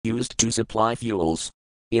used to supply fuels.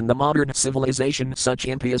 In the modern civilization, such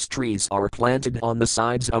impious trees are planted on the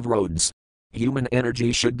sides of roads. Human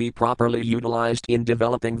energy should be properly utilized in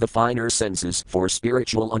developing the finer senses for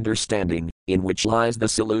spiritual understanding, in which lies the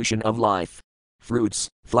solution of life. Fruits,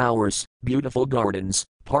 flowers, beautiful gardens,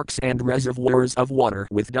 parks and reservoirs of water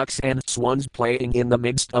with ducks and swans playing in the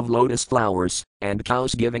midst of lotus flowers, and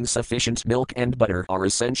cows giving sufficient milk and butter are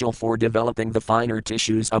essential for developing the finer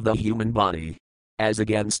tissues of the human body. As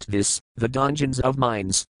against this, the dungeons of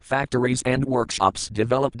mines, factories and workshops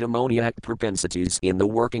develop demoniac propensities in the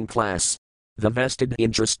working class. The vested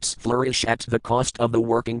interests flourish at the cost of the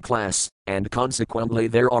working class, and consequently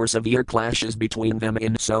there are severe clashes between them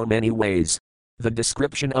in so many ways. The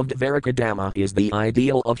description of Dvarakadama is the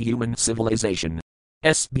ideal of human civilization.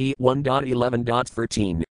 SB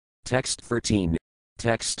 1.11.13. Text 13.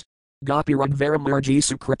 Text. Gopirudvaramarji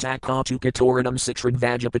Sukratakatukatoranam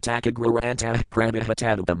Citradvajapatakagrurantah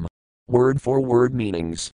Prabhahatadam. Word for word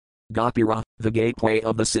meanings. Gopira, the gateway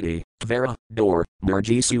of the city, Tvara, door,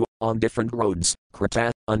 Marjisu, on different roads,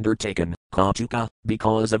 Krata, undertaken, Katuka,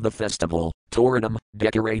 because of the festival, Toranam,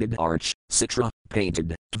 decorated arch, Citra,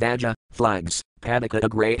 painted, Tvaja, flags, Padaka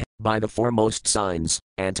agree, by the foremost signs,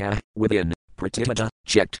 Anta, within, Prativata,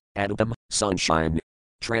 checked, Adapam, sunshine.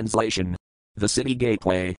 Translation. The city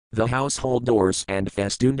gateway, the household doors and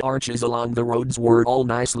festooned arches along the roads were all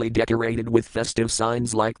nicely decorated with festive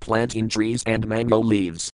signs like plantain trees and mango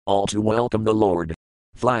leaves, all to welcome the Lord.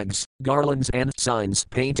 Flags, garlands and signs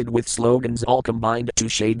painted with slogans all combined to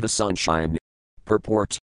shade the sunshine.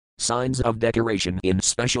 Purport. Signs of decoration in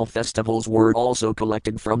special festivals were also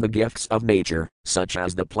collected from the gifts of nature, such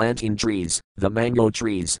as the plantain trees, the mango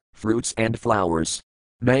trees, fruits and flowers.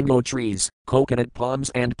 Mango trees, coconut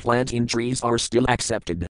palms and plantain trees are still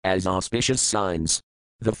accepted as auspicious signs.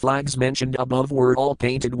 The flags mentioned above were all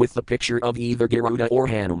painted with the picture of either Garuda or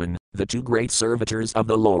Hanuman, the two great servitors of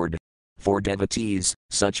the Lord. For devotees,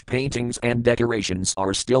 such paintings and decorations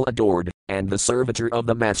are still adored, and the servitor of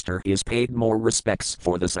the Master is paid more respects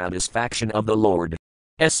for the satisfaction of the Lord.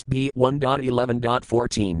 SB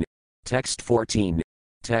 1.11.14. Text 14.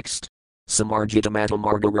 Text. Samarjitamatam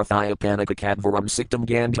Margarathaya Panikakadvaram Siktam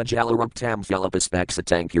Gandhajalaruptam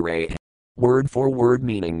Philippaspaksatankurate. Word for word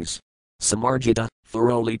meanings. Samarjita,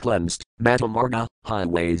 thoroughly cleansed, Matamarga,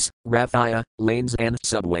 highways, Rathaya, lanes and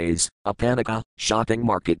subways, Apanika, shopping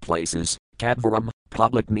marketplaces, Kadvaram,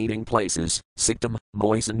 public meeting places, Siktam,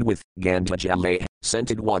 moistened with, Gandhajale,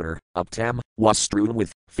 scented water, Uptam, was strewn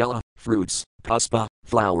with, Phila, fruits, Puspa,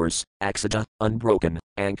 flowers, Aksata, unbroken,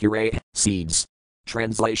 Ankure, seeds.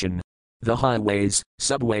 Translation. The highways,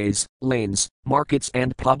 subways, lanes, markets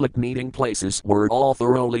and public meeting places were all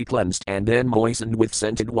thoroughly cleansed and then moistened with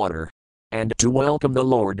scented water. And to welcome the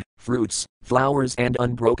Lord, fruits, flowers and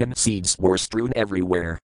unbroken seeds were strewn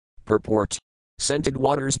everywhere. Purport. Scented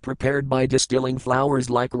waters prepared by distilling flowers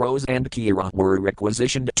like rose and kira were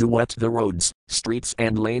requisitioned to wet the roads, streets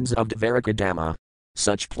and lanes of Dvarakadama.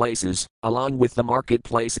 Such places, along with the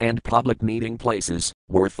marketplace and public meeting places,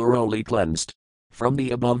 were thoroughly cleansed. From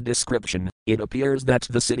the above description, it appears that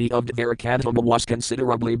the city of Dvarakadama was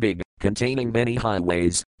considerably big, containing many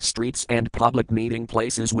highways, streets and public meeting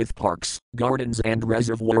places with parks, gardens and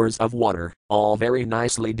reservoirs of water, all very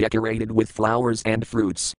nicely decorated with flowers and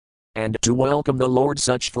fruits. And to welcome the Lord,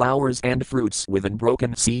 such flowers and fruits with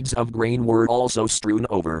unbroken seeds of grain were also strewn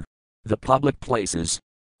over the public places.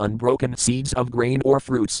 Unbroken seeds of grain or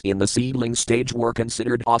fruits in the seedling stage were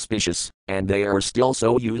considered auspicious, and they are still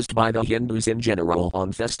so used by the Hindus in general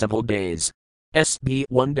on festival days. SB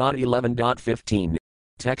 1.11.15.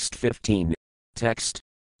 Text 15. Text.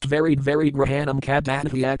 Very grahanam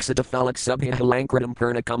kadadhyaksataphalak subhihalankritam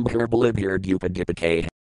purnakambhir balibhir dupadipake.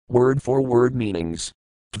 Word for word meanings.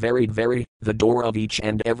 Very, the door of each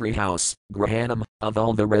and every house, grahanam, of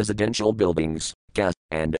all the residential buildings, ka,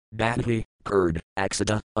 and, dadhi, curd,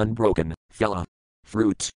 aksata, unbroken, phila,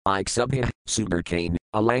 fruit, iksubhi, sugarcane,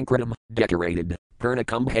 alankritam, decorated,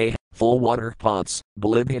 purnakambhe, full water pots,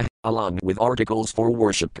 balibhi, along with articles for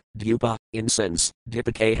worship, dupa, incense,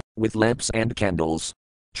 dipake, with lamps and candles.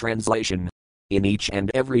 Translation. In each and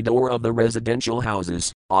every door of the residential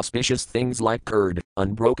houses, auspicious things like curd,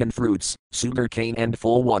 unbroken fruits, sugarcane and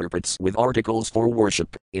full water pots with articles for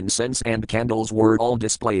worship, incense and candles were all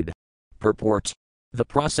displayed. Purport. The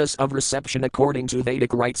process of reception according to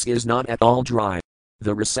Vedic rites is not at all dry.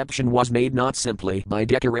 The reception was made not simply by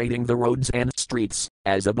decorating the roads and streets,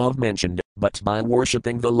 as above mentioned, but by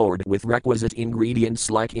worshipping the Lord with requisite ingredients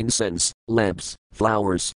like incense, lamps,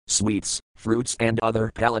 flowers, sweets, fruits and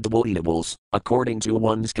other palatable eatables, according to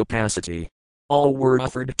one's capacity. All were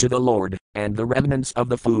offered to the Lord, and the remnants of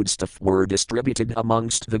the foodstuff were distributed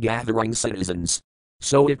amongst the gathering citizens.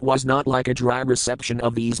 So it was not like a dry reception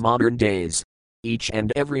of these modern days. Each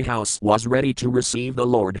and every house was ready to receive the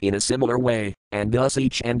Lord in a similar way, and thus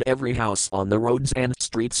each and every house on the roads and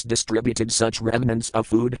streets distributed such remnants of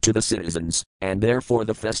food to the citizens, and therefore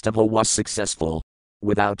the festival was successful.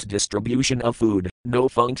 Without distribution of food, no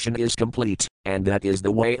function is complete, and that is the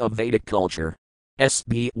way of Vedic culture.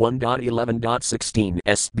 SB 1.11.16,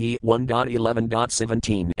 SB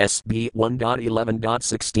 1.11.17, SB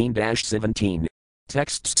 1.11.16-17.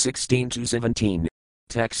 Texts 16 to 17.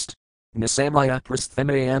 Text. Nasamaya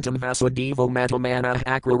prasthemayantam vasudevo matamana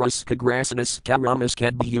akraras kagrasanas karamas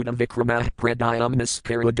kadbhutam vikrama pradayamnas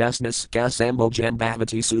karudasnas kasambo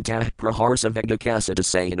jambhavati sutta praharsa vegdakasata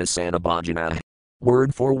sanabhajana.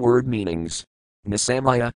 Word for word meanings.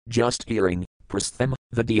 Nasamaya, just hearing. Prasthem,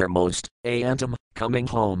 the dearmost. Ayantam, coming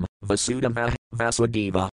home. Vasudeva,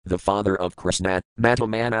 Vasudeva, the father of Krishna.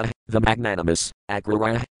 Matamana, the magnanimous.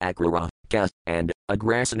 Akrara, Kas, and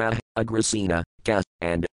Agrasana, Agrasena, Kas,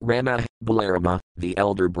 and Rama, Balarama, the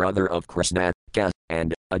elder brother of Krishna. Kas,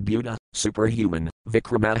 and Adbhuta, superhuman.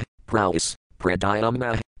 Vikrama, prowess.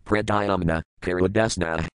 Pradayamna,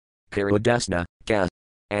 Karudasna, Kas,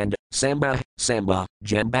 and Samba,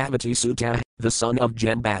 Jambhavati Sutta, the son of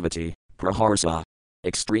Jambhavati. Praharsa,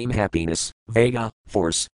 extreme happiness. Vega,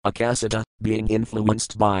 force. Akasata, being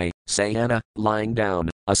influenced by. Sayana, lying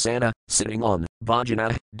down. Asana, sitting on.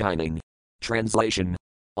 Bhajana, dining. Translation.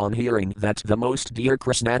 On hearing that the most dear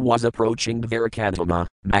Krishna was approaching Dvarakadama,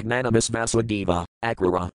 magnanimous Vasudeva,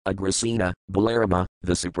 Akrara, Agrasena, Balarama,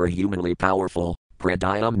 the superhumanly powerful,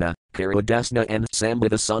 Pradayamna, Karudasna and Samba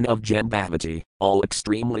the son of Jambhavati, all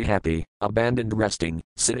extremely happy, abandoned resting,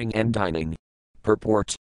 sitting and dining.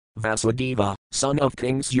 Purport. Vasudeva, son of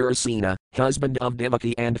King Surasena, husband of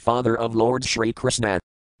Devaki and father of Lord Sri Krishna.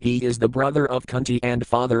 He is the brother of Kunti and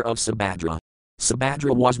father of Subhadra.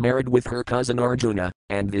 Subhadra was married with her cousin Arjuna,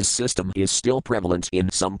 and this system is still prevalent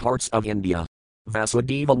in some parts of India.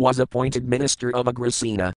 Vasudeva was appointed minister of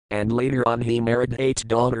Agrasena, and later on he married 8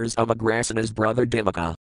 daughters of Agrasana's brother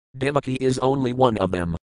Devaka. Devaki is only one of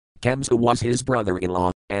them. Kamsa was his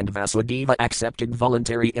brother-in-law, and Vasudeva accepted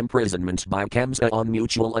voluntary imprisonment by Kamsa on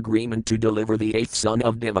mutual agreement to deliver the 8th son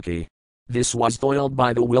of Devaki. This was foiled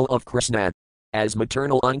by the will of Krishna. As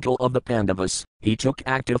maternal uncle of the Pandavas, he took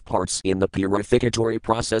active parts in the purificatory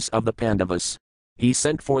process of the Pandavas. He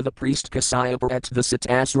sent for the priest Kasyapa at the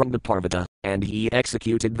Sitasranga Parvata, and he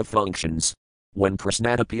executed the functions. When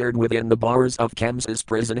Krishna appeared within the bars of Kamsa's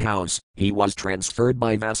prison house, he was transferred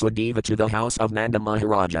by Vasudeva to the house of Nanda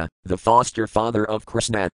Maharaja, the foster father of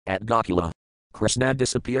Krishna, at Gokula. Krishna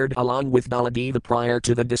disappeared along with Baladeva prior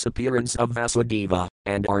to the disappearance of Vasudeva,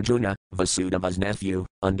 and Arjuna, Vasudeva's nephew,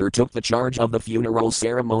 undertook the charge of the funeral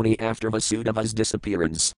ceremony after Vasudeva's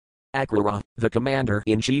disappearance. Akrara, the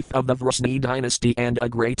commander-in-chief of the Vrishni dynasty and a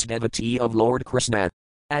great devotee of Lord Krishna.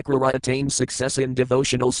 Akrara attained success in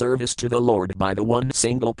devotional service to the Lord by the one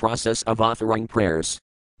single process of offering prayers.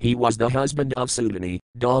 He was the husband of Sudani,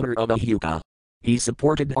 daughter of Ahuka. He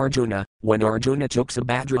supported Arjuna, when Arjuna took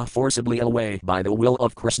Subhadra forcibly away by the will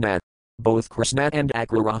of Krishna. Both Krishna and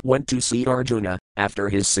Akrara went to see Arjuna, after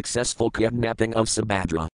his successful kidnapping of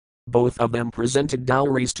Subhadra. Both of them presented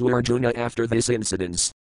dowries to Arjuna after this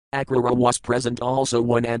incident. Akrara was present also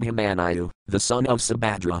when Abhimanyu, the son of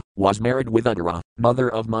Subhadra, was married with Uttara, mother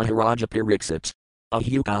of Maharaja Pariksit.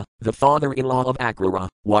 Ahuka, the father-in-law of Akrara,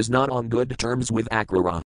 was not on good terms with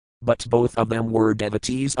Akrara. But both of them were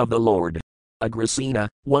devotees of the Lord. Agrasena,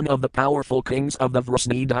 one of the powerful kings of the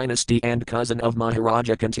Vrishni dynasty and cousin of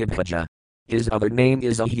Maharaja Kantibhaja. His other name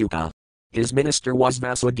is Ahuka. His minister was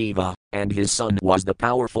Vasudeva, and his son was the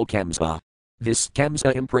powerful Kamsa. This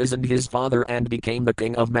Kamsa imprisoned his father and became the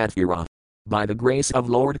king of Mathura. By the grace of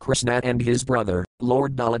Lord Krishna and his brother,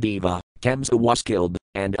 Lord Baladeva, Kamsa was killed,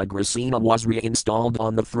 and Agrasena was reinstalled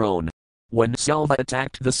on the throne. When Salva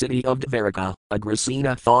attacked the city of Dvaraka,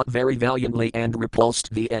 Agrasena fought very valiantly and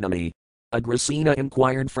repulsed the enemy. Agrasena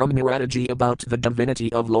inquired from Naradaji about the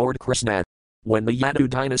divinity of Lord Krishna. When the Yadu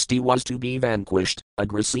dynasty was to be vanquished,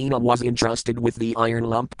 Agrasena was entrusted with the iron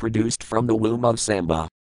lump produced from the womb of Samba.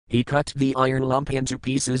 He cut the iron lump into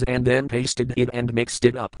pieces and then pasted it and mixed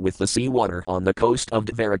it up with the seawater on the coast of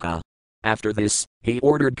Dvaraka. After this, he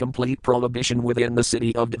ordered complete prohibition within the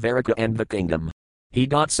city of Dvaraka and the kingdom. He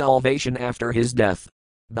got salvation after his death.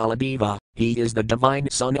 Baladeva, he is the divine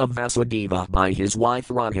son of Vasudeva by his wife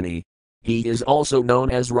Rohini. He is also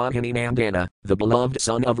known as Rohini Nandana, the beloved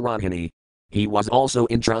son of Rohini. He was also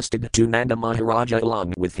entrusted to Nanda Maharaja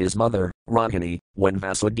along with his mother, Rohini, when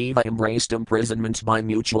Vasudeva embraced imprisonment by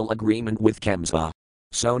mutual agreement with Kamsa.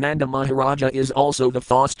 So Nanda Maharaja is also the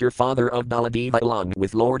foster father of Baladeva along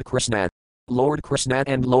with Lord Krishna. Lord Krishna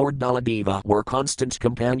and Lord Baladeva were constant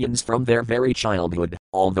companions from their very childhood,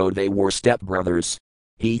 although they were stepbrothers.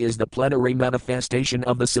 He is the plenary manifestation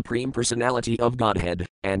of the Supreme Personality of Godhead,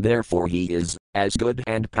 and therefore he is as good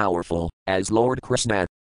and powerful as Lord Krishna.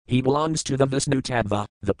 He belongs to the Vishnu Tattva,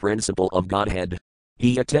 the principle of Godhead.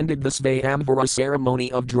 He attended the Svayamvara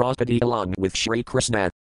ceremony of Draupadi along with Sri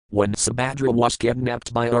Krishna. When Subhadra was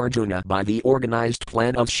kidnapped by Arjuna by the organized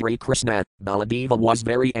plan of Sri Krishna, Baladeva was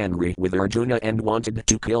very angry with Arjuna and wanted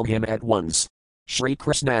to kill him at once. Sri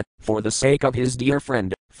Krishna, for the sake of his dear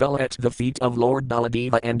friend, fell at the feet of Lord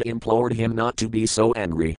Baladeva and implored him not to be so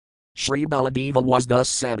angry. Sri Baladeva was thus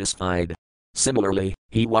satisfied. Similarly,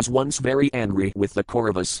 he was once very angry with the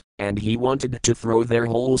Kauravas, and he wanted to throw their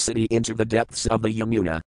whole city into the depths of the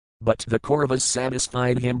Yamuna. But the Kauravas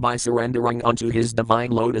satisfied him by surrendering unto his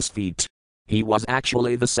divine lotus feet. He was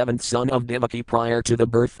actually the seventh son of Devaki prior to the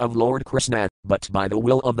birth of Lord Krishna, but by the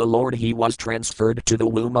will of the Lord he was transferred to the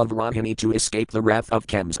womb of Rohini to escape the wrath of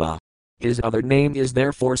Kamsa. His other name is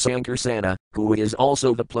therefore Sankarsana, who is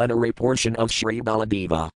also the plenary portion of Sri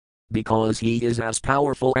Baladeva. Because he is as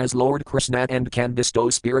powerful as Lord Krishna and can bestow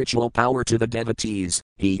spiritual power to the devotees,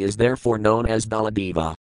 he is therefore known as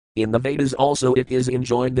Baladeva. In the Vedas also it is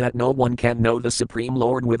enjoined that no one can know the Supreme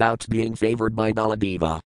Lord without being favored by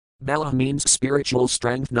Baladeva. Bala means spiritual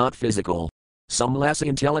strength, not physical. Some less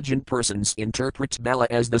intelligent persons interpret Bala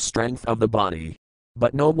as the strength of the body.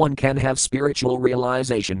 But no one can have spiritual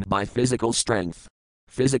realization by physical strength.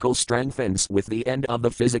 Physical strength ends with the end of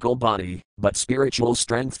the physical body, but spiritual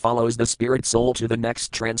strength follows the spirit soul to the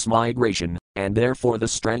next transmigration, and therefore the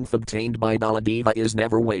strength obtained by Baladeva is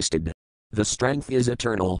never wasted. The strength is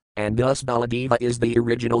eternal, and thus Baladeva is the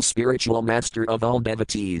original spiritual master of all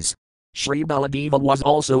devotees. Sri Baladeva was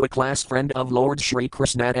also a class friend of Lord Sri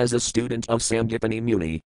Krishna as a student of Sandipani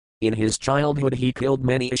Muni. In his childhood he killed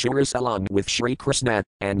many Asuras along with Sri Krishna,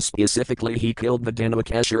 and specifically he killed the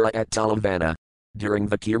Dhanukasura at Talavana. During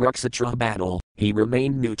the Kurukshetra battle, he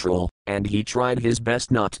remained neutral, and he tried his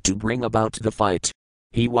best not to bring about the fight.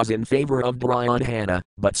 He was in favor of Duryodhana,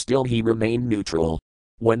 but still he remained neutral.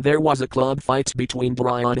 When there was a club fight between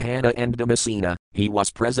Duryodhana and Damasena, he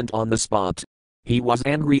was present on the spot. He was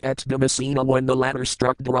angry at Damasena when the latter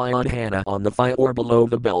struck Duryodhana on the thigh or below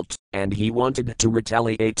the belt, and he wanted to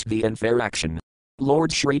retaliate the unfair action.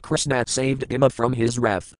 Lord Sri Krishna saved him from his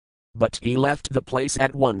wrath. But he left the place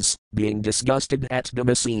at once, being disgusted at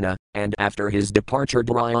Damasena, and after his departure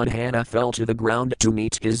Duryodhana fell to the ground to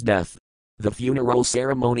meet his death. The funeral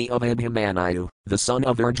ceremony of Abhimanyu, the son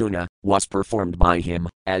of Arjuna, was performed by him,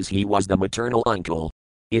 as he was the maternal uncle.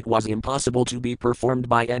 It was impossible to be performed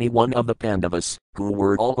by any one of the Pandavas, who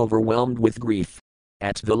were all overwhelmed with grief.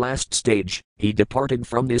 At the last stage, he departed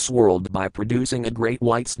from this world by producing a great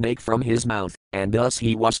white snake from his mouth, and thus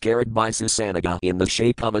he was carried by Susanaga in the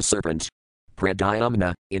shape of a serpent.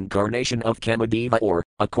 Pradyumna, incarnation of Kamadeva or,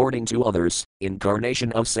 according to others,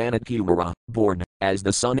 incarnation of Sanatkumara, born as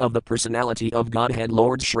the son of the personality of Godhead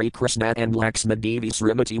Lord Sri Krishna and Lakshmadevi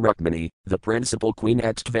Srimati Rukmini, the principal queen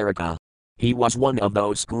at Dvaraka. He was one of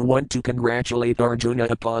those who went to congratulate Arjuna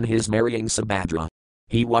upon his marrying Subhadra.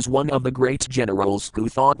 He was one of the great generals who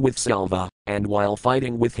fought with Selva, and while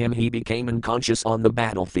fighting with him he became unconscious on the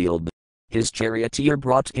battlefield. His charioteer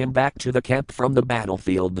brought him back to the camp from the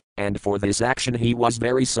battlefield, and for this action he was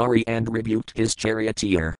very sorry and rebuked his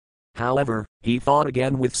charioteer. However, he fought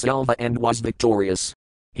again with Selva and was victorious.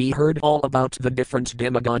 He heard all about the different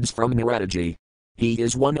demigods from Naradaji. He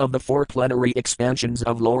is one of the four plenary expansions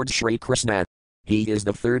of Lord Sri Krishna. He is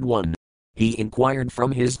the third one. He inquired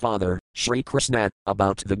from his father, Sri Krishna,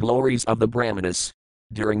 about the glories of the Brahmanas.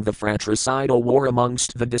 During the fratricidal war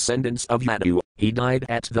amongst the descendants of Yadu, he died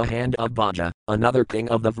at the hand of Bhaja, another king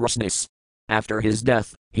of the Vrishnis. After his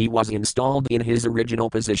death, he was installed in his original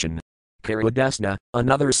position. Karudesna,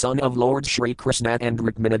 another son of Lord Sri Krishna and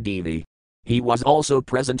Rukmini Devi. He was also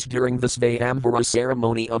present during the Svayamvara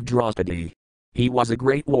ceremony of Draupadi. He was a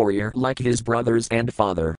great warrior like his brothers and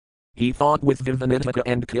father. He fought with Vivanitaka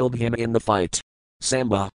and killed him in the fight.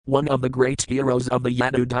 Samba, one of the great heroes of the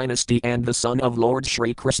Yadu dynasty and the son of Lord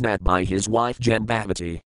Sri Krishna by his wife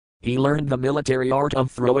Jambavati. He learned the military art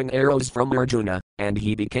of throwing arrows from Arjuna, and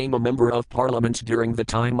he became a member of parliament during the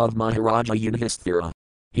time of Maharaja Yudhisthira.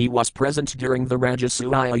 He was present during the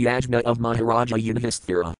Rajasuya Yajna of Maharaja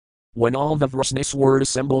Yudhisthira. When all the Vrishnis were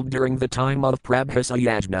assembled during the time of Prabhasa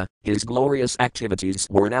Yajna, his glorious activities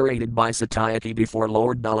were narrated by Satyaki before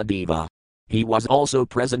Lord Baladeva. He was also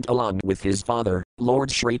present along with his father,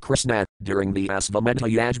 Lord Sri Krishna, during the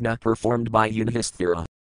Asvamedha Yajna performed by Yudhisthira.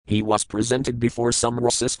 He was presented before some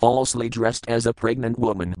Rasis falsely dressed as a pregnant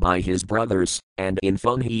woman by his brothers, and in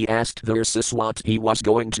fun he asked the Rasis what he was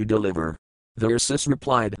going to deliver. The Rasis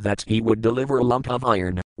replied that he would deliver a lump of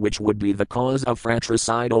iron, which would be the cause of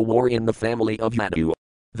fratricidal war in the family of Yadu.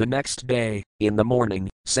 The next day, in the morning,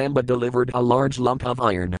 Samba delivered a large lump of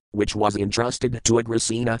iron, which was entrusted to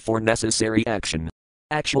Agrasena for necessary action.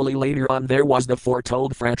 Actually later on there was the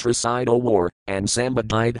foretold fratricidal war, and Samba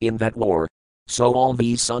died in that war. So all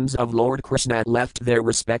these sons of Lord Krishna left their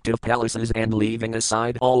respective palaces and leaving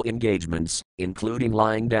aside all engagements, including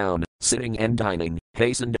lying down, sitting and dining,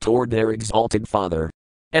 hastened toward their exalted father.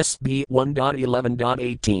 SB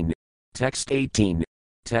 1.11.18. Text 18.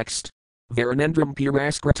 Text. Varanendram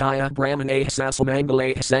Puraskrataya Brahmane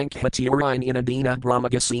Sasamangale Sankhatiurine Inadina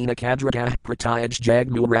Brahmagasena Kadraka Pratayaj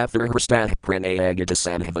Jagmurathar Hrstah Pranayagata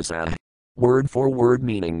Sanhavasa. Word for word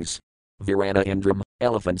meanings. Varanendram,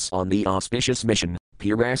 elephants on the auspicious mission,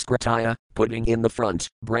 Puraskrataya, putting in the front,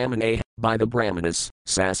 Brahmane, by the Brahmanas,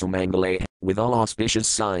 Sasamangale, with all auspicious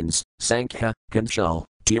signs, Sankha, conchal,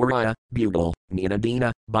 Tiraya, bugle,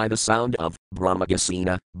 Ninadina, by the sound of,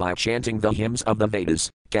 Brahmagasena, by chanting the hymns of the Vedas,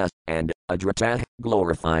 Ka, and, Adrata,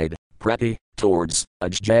 glorified, Prati, towards,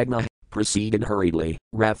 Ajjagna, proceeded hurriedly,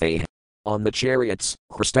 Rathe. On the chariots,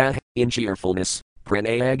 Hrstah, in cheerfulness,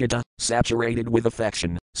 Pranayagata, saturated with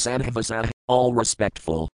affection, Sanhavasa, all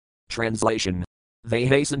respectful. Translation. They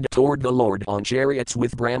hastened toward the Lord on chariots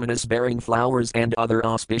with Brahmanas bearing flowers and other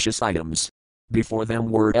auspicious items. Before them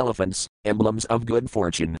were elephants, emblems of good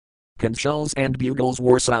fortune. Conchals and bugles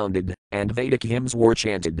were sounded, and Vedic hymns were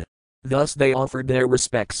chanted. Thus they offered their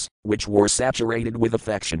respects, which were saturated with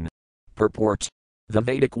affection. Purport. The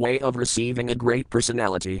Vedic way of receiving a great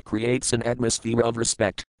personality creates an atmosphere of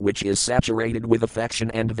respect, which is saturated with affection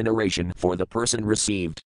and veneration for the person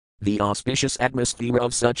received. The auspicious atmosphere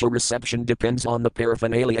of such a reception depends on the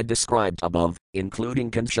paraphernalia described above,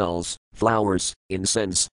 including conchals, flowers,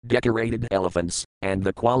 incense, decorated elephants, and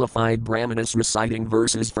the qualified Brahmanas reciting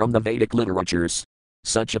verses from the Vedic literatures.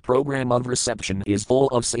 Such a program of reception is full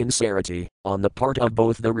of sincerity, on the part of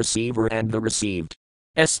both the receiver and the received.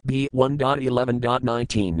 SB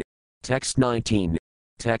 1.11.19. Text 19.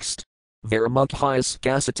 Text. Varamukhayas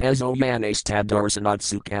kasatazo yanes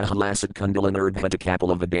tabdarsanatsuka halasad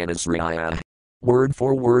kundalanurdhatakapala vadanasraya. Word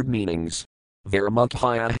for word meanings.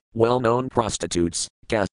 Varamukhaya, well-known prostitutes,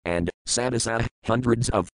 ka, and, sadasa, hundreds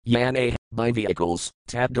of, yane, by vehicles,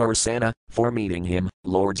 tabdarsana, for meeting him,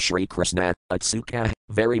 Lord Sri Krishna, atsuka,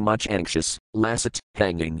 very much anxious, lasat,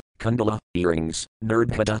 hanging, kundala, earrings,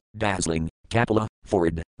 nurdhata, dazzling, kapala,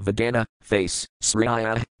 forehead, vadana, face,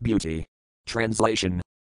 sriya, beauty. Translation.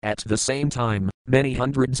 At the same time, many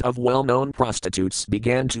hundreds of well-known prostitutes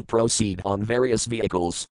began to proceed on various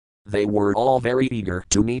vehicles. They were all very eager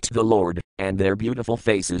to meet the Lord, and their beautiful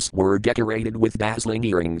faces were decorated with dazzling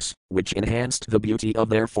earrings, which enhanced the beauty of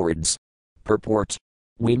their foreheads. Purport.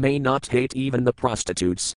 We may not hate even the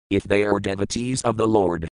prostitutes, if they are devotees of the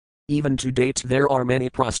Lord. Even to date there are many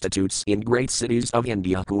prostitutes in great cities of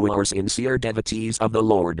India who are sincere devotees of the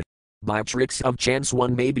Lord. By tricks of chance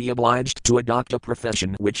one may be obliged to adopt a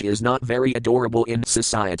profession which is not very adorable in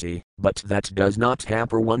society, but that does not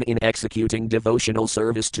hamper one in executing devotional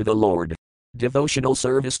service to the Lord. Devotional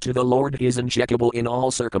service to the Lord is uncheckable in all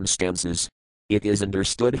circumstances. It is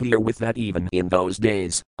understood herewith that even in those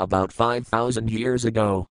days, about 5,000 years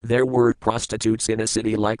ago, there were prostitutes in a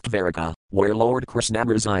city like Dvaraka, where Lord Krishna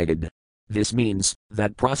resided. This means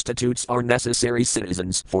that prostitutes are necessary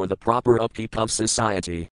citizens for the proper upkeep of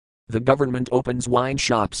society. The government opens wine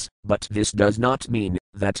shops, but this does not mean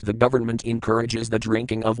that the government encourages the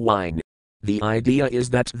drinking of wine. The idea is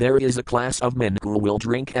that there is a class of men who will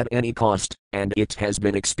drink at any cost, and it has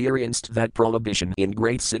been experienced that prohibition in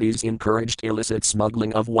great cities encouraged illicit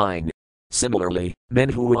smuggling of wine. Similarly, men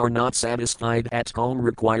who are not satisfied at home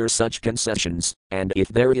require such concessions, and if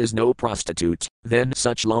there is no prostitute, then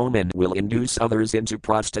such low men will induce others into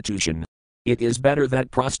prostitution. It is better that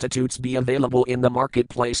prostitutes be available in the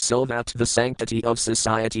marketplace so that the sanctity of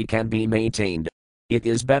society can be maintained. It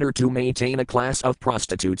is better to maintain a class of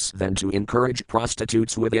prostitutes than to encourage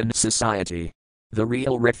prostitutes within society. The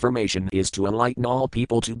real reformation is to enlighten all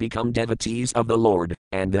people to become devotees of the Lord,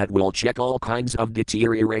 and that will check all kinds of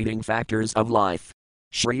deteriorating factors of life.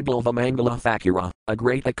 Sri Bilvamangala Thakura, a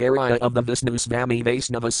great Acharya of the Visnusvami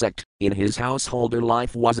Vaisnava sect, in his householder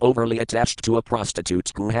life was overly attached to a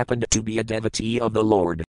prostitute who happened to be a devotee of the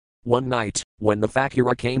Lord. One night, when the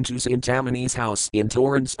Thakura came to Sintamani's house in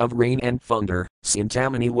torrents of rain and thunder,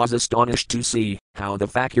 Sintamani was astonished to see how the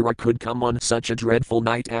Thakura could come on such a dreadful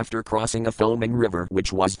night after crossing a foaming river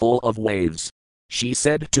which was full of waves. She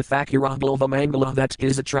said to Thakura Mangala that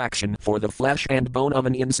his attraction for the flesh and bone of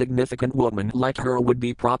an insignificant woman like her would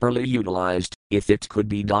be properly utilized, if it could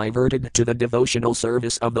be diverted to the devotional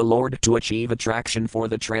service of the Lord to achieve attraction for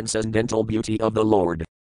the transcendental beauty of the Lord.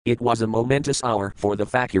 It was a momentous hour for the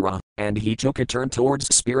Thakura, and he took a turn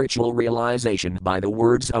towards spiritual realization by the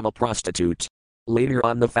words of a prostitute. Later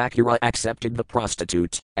on the Thakura accepted the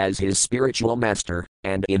prostitute as his spiritual master,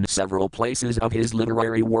 and in several places of his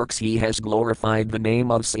literary works he has glorified the name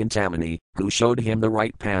of Cintamani, who showed him the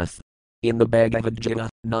right path. In the Bhagavad Gita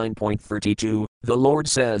 9.32, the Lord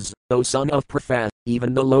says, O son of Pratha,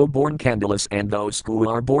 even the low-born candleless and those who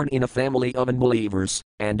are born in a family of unbelievers,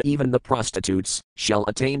 and even the prostitutes, shall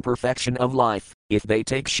attain perfection of life, if they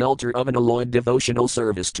take shelter of an alloyed devotional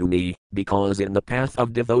service to me, because in the path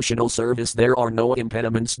of devotional service there are no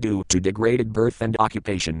impediments due to degraded birth and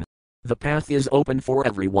occupation. The path is open for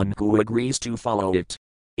everyone who agrees to follow it.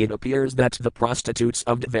 It appears that the prostitutes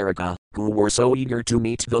of Dvaraka, who were so eager to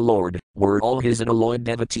meet the Lord, were all his unalloyed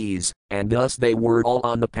devotees, and thus they were all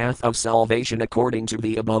on the path of salvation according to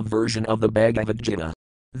the above version of the Bhagavad Gita.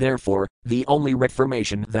 Therefore, the only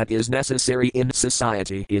reformation that is necessary in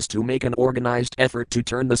society is to make an organized effort to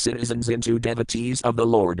turn the citizens into devotees of the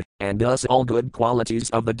Lord, and thus all good qualities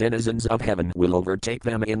of the denizens of heaven will overtake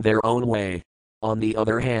them in their own way. On the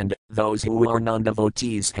other hand, those who are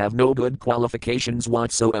non-devotees have no good qualifications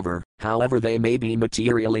whatsoever, however they may be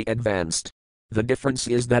materially advanced. The difference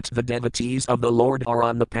is that the devotees of the Lord are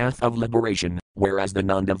on the path of liberation, whereas the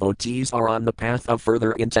non-devotees are on the path of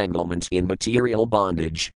further entanglement in material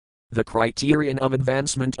bondage. The criterion of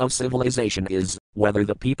advancement of civilization is whether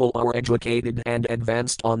the people are educated and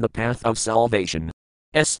advanced on the path of salvation.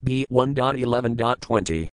 SB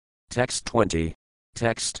 1.11.20. Text 20.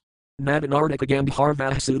 Text. Nadanardika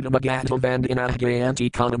Gambharvah Sudamagata Vandinahgayanti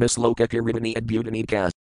Kanamis Loka Kiribani Adbutanika.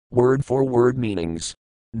 Word for word meanings.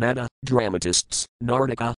 Nada, dramatists,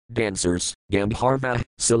 Nardika, dancers, Gambharva,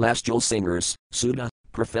 celestial singers, Suda,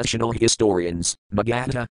 professional historians,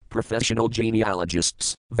 Magata, professional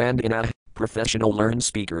genealogists, Vandina, professional learned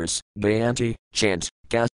speakers, Gayanti, chant,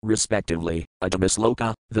 Ka, respectively,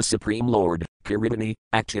 Adamisloka, the Supreme Lord, Kiribani,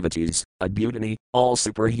 activities, Adbutani, all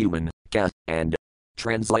superhuman, Ka, and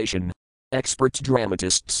translation. Expert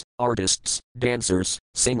dramatists, artists, dancers,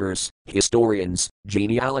 singers, historians,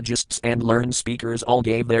 genealogists and learned speakers all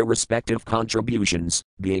gave their respective contributions,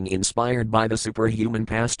 being inspired by the superhuman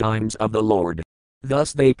pastimes of the Lord.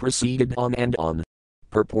 Thus they proceeded on and on.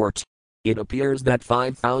 Purport. It appears that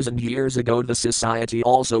 5,000 years ago the society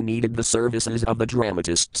also needed the services of the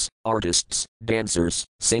dramatists, artists, dancers,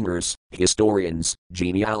 singers, historians,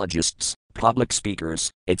 genealogists, public speakers,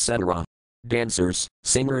 etc. Dancers,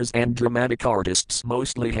 singers and dramatic artists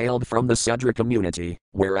mostly hailed from the Sudra community,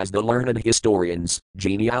 whereas the learned historians,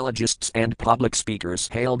 genealogists and public speakers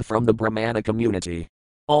hailed from the Brahmana community.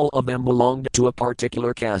 All of them belonged to a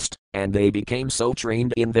particular caste, and they became so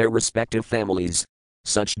trained in their respective families.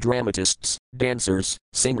 Such dramatists, dancers,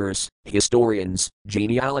 singers, historians,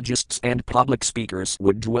 genealogists and public speakers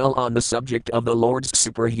would dwell on the subject of the Lord's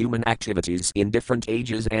superhuman activities in different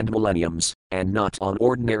ages and millenniums, and not on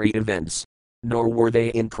ordinary events. Nor were they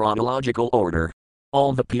in chronological order.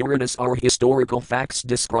 All the Puranas are historical facts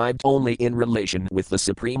described only in relation with the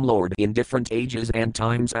Supreme Lord in different ages and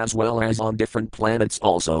times as well as on different planets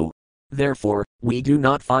also. Therefore, we do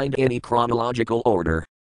not find any chronological order.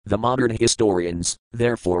 The modern historians,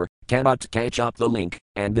 therefore, cannot catch up the link,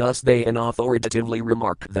 and thus they unauthoritatively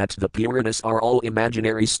remark that the Puranas are all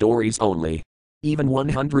imaginary stories only. Even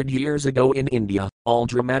 100 years ago in India, all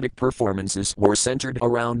dramatic performances were centered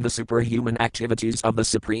around the superhuman activities of the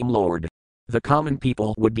Supreme Lord. The common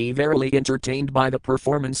people would be verily entertained by the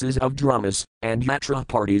performances of dramas, and yatra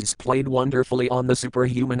parties played wonderfully on the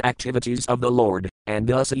superhuman activities of the Lord, and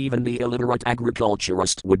thus even the illiterate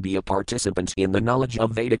agriculturist would be a participant in the knowledge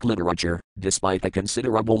of Vedic literature, despite a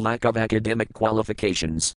considerable lack of academic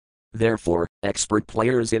qualifications. Therefore, expert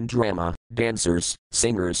players in drama, dancers,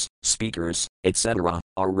 singers, speakers, etc.,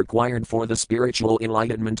 are required for the spiritual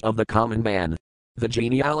enlightenment of the common man. The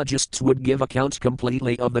genealogists would give account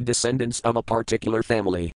completely of the descendants of a particular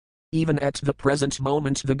family. Even at the present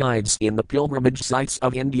moment the guides in the pilgrimage sites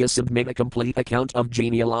of India submit a complete account of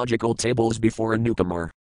genealogical tables before a newcomer.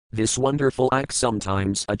 This wonderful act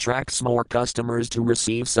sometimes attracts more customers to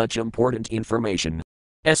receive such important information.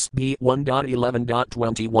 SB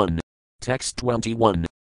 1.11.21. Text 21.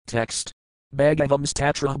 Text. Bhagavams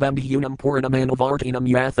tatrabam hunam purnamanavartinam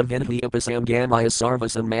yatha vinhyapasam gamaya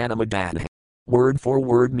sarvasam manamadad. Word for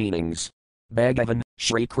word meanings. Bhagavan,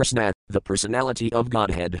 Shri Krishna, the personality of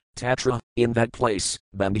Godhead, Tatra, in that place,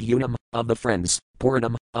 Bandhunam, of the friends,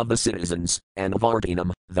 Purnam, of the citizens, and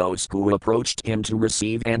Vardinam, those who approached him to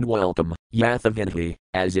receive and welcome, Yathavinhi,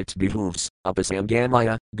 as it behooves,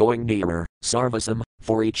 Upasamgamaya, going nearer, Sarvasam,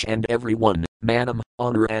 for each and every one, Manam,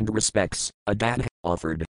 honor and respects, Adat,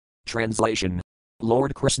 offered. Translation.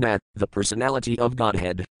 Lord Krishna, the personality of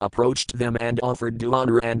Godhead, approached them and offered due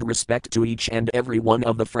honor and respect to each and every one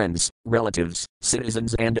of the friends, relatives,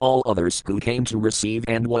 citizens and all others who came to receive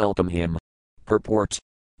and welcome him. Purport.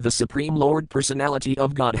 The Supreme Lord Personality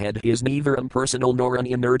of Godhead is neither impersonal nor an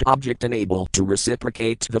inert object unable to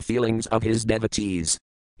reciprocate the feelings of his devotees.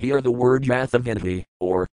 Here the word Yathavinhi,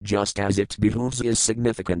 or just as it behooves, is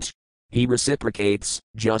significant. He reciprocates,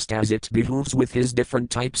 just as it behooves with his different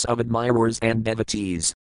types of admirers and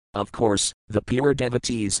devotees. Of course, the pure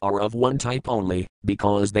devotees are of one type only,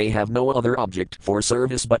 because they have no other object for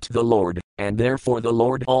service but the Lord, and therefore the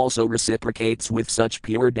Lord also reciprocates with such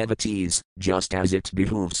pure devotees, just as it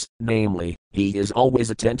behooves, namely, he is always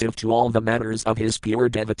attentive to all the matters of his pure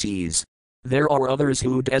devotees. There are others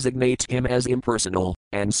who designate him as impersonal,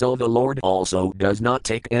 and so the Lord also does not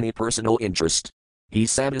take any personal interest. He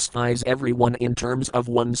satisfies everyone in terms of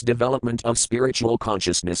one's development of spiritual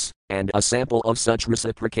consciousness, and a sample of such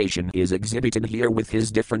reciprocation is exhibited here with his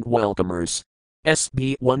different welcomers.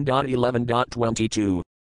 SB 1.11.22.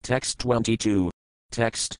 Text 22.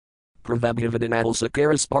 Text. Pravabhivadanal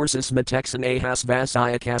sakaras parsis matexanahas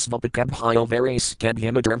vasayakas vapakabhio vares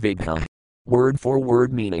kadhimadarvigha. Word for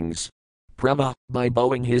word meanings. Prabha, by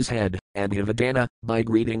bowing his head, Abhivadana, by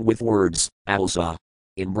greeting with words, Alsa,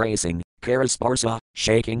 embracing, Karasparsa,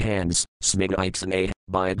 shaking hands, Smigaiksane,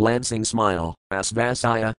 by glancing smile,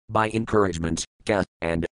 Asvasaya, by encouragement, Ka,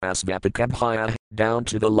 and Asvapakabhaya, down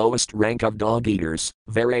to the lowest rank of dog eaters,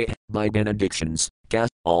 Vare, by benedictions, Ka,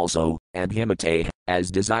 also, and Himate,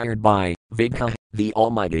 as desired by, Vigha, the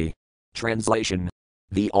Almighty. Translation.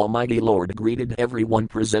 The Almighty Lord greeted everyone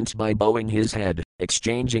present by bowing his head,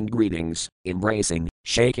 exchanging greetings, embracing,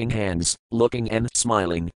 shaking hands, looking and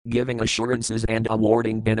smiling, giving assurances and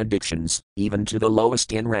awarding benedictions, even to the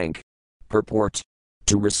lowest in rank. Purport.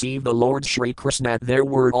 To receive the Lord Shri Krishna there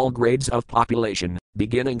were all grades of population,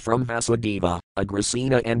 beginning from Vasudeva,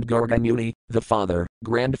 Agrasena and Gargamuni, the father,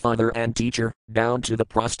 grandfather and teacher, down to the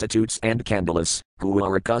prostitutes and Candalas, who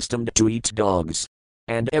are accustomed to eat dogs.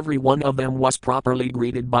 And every one of them was properly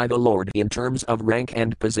greeted by the Lord in terms of rank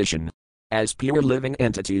and position. As pure living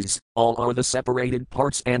entities, all are the separated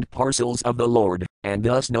parts and parcels of the Lord, and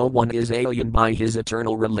thus no one is alien by his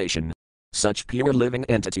eternal relation. Such pure living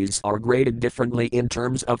entities are graded differently in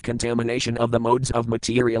terms of contamination of the modes of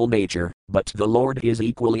material nature, but the Lord is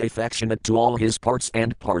equally affectionate to all his parts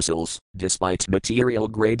and parcels, despite material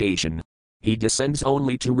gradation. He descends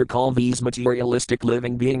only to recall these materialistic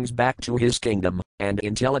living beings back to his kingdom, and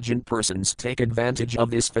intelligent persons take advantage of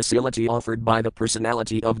this facility offered by the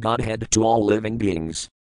personality of Godhead to all living beings.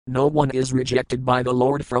 No one is rejected by the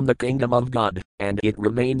Lord from the kingdom of God, and it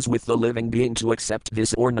remains with the living being to accept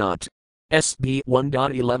this or not. SB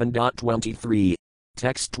 1.11.23.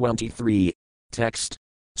 Text 23. Text.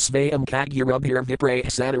 Svayam Kagurabhir Vipre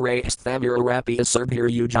Satare Sthavirapi Asarbhir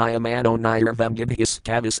Ujayamano Niravam Gibhis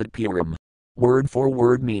Kavisat Puram. Word for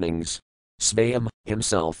word meanings. Svayam,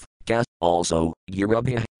 himself, Ka, also,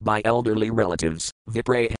 Yurabhya, by elderly relatives,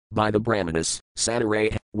 Vipre, by the Brahmanas,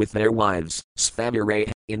 Satare, with their wives,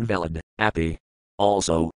 Sthavire, invalid, Api.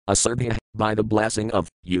 Also, Asarbhya, by the blessing of,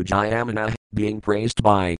 Ujayamana, being praised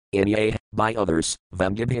by, Inya, by others,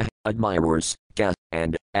 Vamgibhya, admirers, Ka,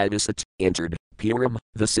 and, Adisat, entered, Puram,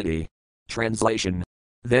 the city. Translation.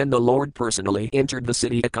 Then the Lord personally entered the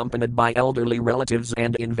city accompanied by elderly relatives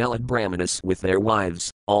and invalid Brahmanas with their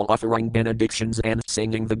wives, all offering benedictions and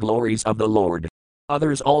singing the glories of the Lord.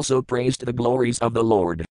 Others also praised the glories of the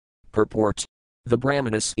Lord. Purport. The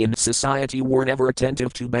Brahmanas in society were never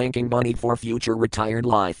attentive to banking money for future retired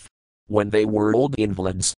life. When they were old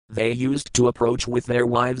invalids, they used to approach with their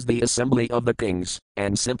wives the assembly of the kings,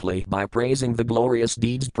 and simply by praising the glorious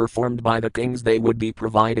deeds performed by the kings they would be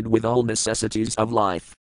provided with all necessities of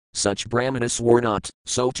life. Such Brahmanas were not,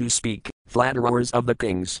 so to speak, flatterers of the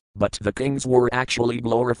kings, but the kings were actually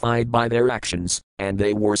glorified by their actions, and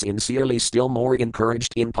they were sincerely still more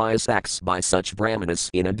encouraged in pious acts by such Brahmanas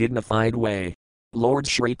in a dignified way. Lord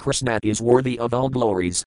Shri Krishna is worthy of all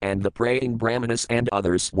glories, and the praying Brahmanas and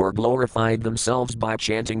others were glorified themselves by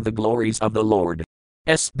chanting the glories of the Lord.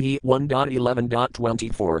 SB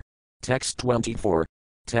 1.11.24. Text 24.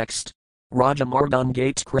 Text. Rajamargam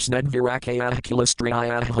Gate Krishnad Virakaya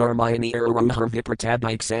Kilastraya Harmayani Aruhar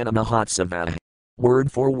Vipratadiksanamahatsava.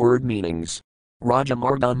 Word for word meanings.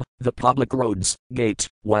 Rajamargam, the public roads, gate,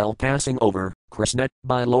 while passing over, Krishna,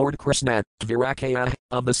 by Lord Krishna, Dvarakaya,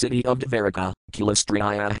 of the city of Dvaraka,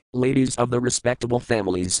 Kulistraya, ladies of the respectable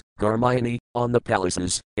families, Garmayani, on the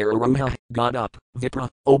palaces, Araruha, got up, Vipra,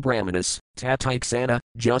 O Brahmanas, Tataiksana,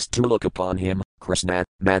 just to look upon him, Krishna,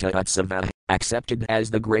 Mata accepted as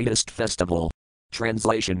the greatest festival.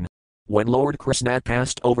 Translation. When Lord Krishna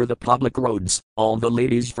passed over the public roads, all the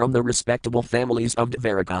ladies from the respectable families of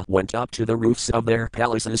Dvaraka went up to the roofs of their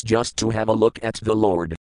palaces just to have a look at the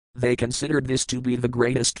Lord. They considered this to be the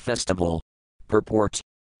greatest festival. Purport.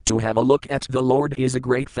 To have a look at the Lord is a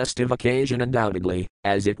great festive occasion undoubtedly,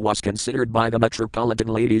 as it was considered by the metropolitan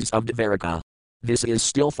ladies of Dvaraka. This is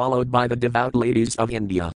still followed by the devout ladies of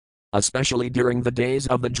India. Especially during the days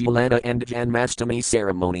of the Julana and Janmastami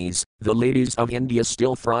ceremonies, the ladies of India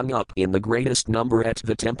still throng up in the greatest number at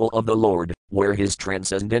the temple of the Lord, where his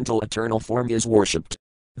transcendental eternal form is worshipped.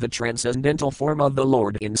 The transcendental form of the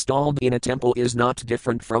Lord installed in a temple is not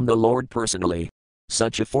different from the Lord personally.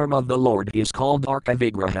 Such a form of the Lord is called Arka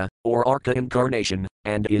Vigraha, or Arka Incarnation,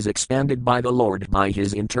 and is expanded by the Lord by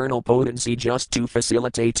his internal potency just to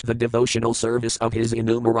facilitate the devotional service of his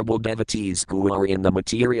innumerable devotees who are in the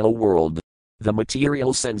material world. The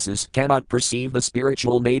material senses cannot perceive the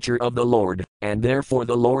spiritual nature of the Lord, and therefore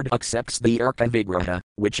the Lord accepts the Arka Vigraha,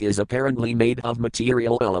 which is apparently made of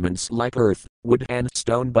material elements like earth, wood and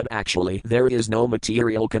stone, but actually there is no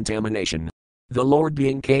material contamination. The Lord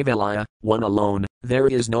being Kavalaya, one alone, there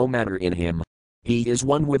is no matter in him. He is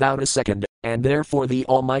one without a second, and therefore the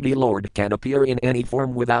Almighty Lord can appear in any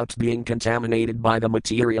form without being contaminated by the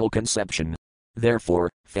material conception. Therefore,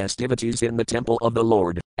 festivities in the temple of the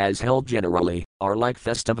Lord, as held generally, are like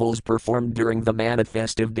festivals performed during the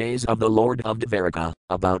manifestive days of the Lord of Dvaraka,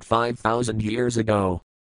 about 5,000 years ago.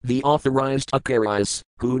 The authorized Acharyas,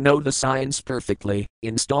 who know the science perfectly,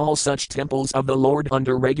 install such temples of the Lord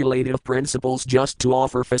under regulative principles just to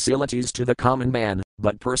offer facilities to the common man,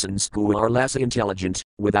 but persons who are less intelligent,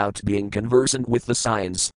 without being conversant with the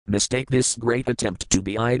science, mistake this great attempt to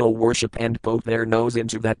be idol worship and poke their nose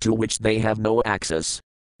into that to which they have no access.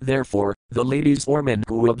 Therefore, the ladies or men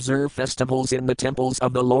who observe festivals in the temples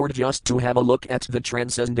of the Lord just to have a look at the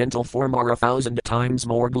transcendental form are 1,000 times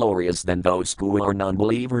more glorious than those who are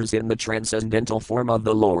non-believers in the transcendental form of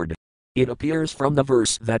the Lord. It appears from the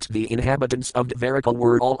verse that the inhabitants of Dvaraka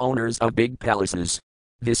were all owners of big palaces.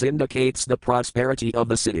 This indicates the prosperity of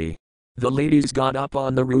the city. The ladies got up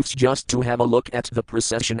on the roofs just to have a look at the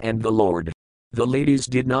procession and the Lord. The ladies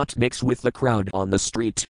did not mix with the crowd on the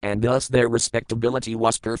street, and thus their respectability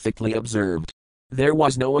was perfectly observed. There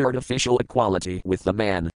was no artificial equality with the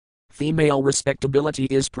man. Female respectability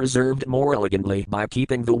is preserved more elegantly by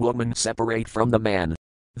keeping the woman separate from the man.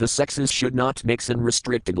 The sexes should not mix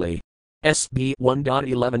unrestrictedly. SB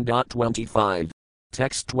 1.11.25.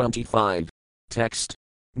 Text 25. Text.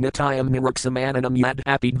 Nitayam Miruksamananam yad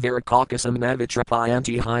apidvarakakasam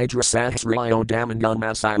navitrapayanti hydrasahasrayo damangam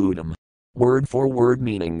asayudam. Word for word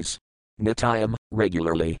meanings. Nitayam,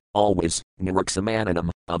 regularly, always, Niruksamananam,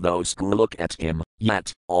 of those who look at him,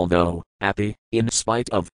 yet, although, api, in spite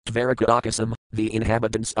of, Dvarakakasam, the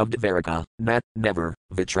inhabitants of Dvaraka, never,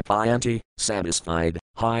 Vitrapayanti, satisfied,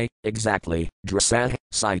 high, exactly, Drasah,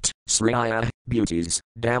 sight, Sriyah, beauties,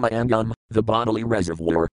 Damangam, the bodily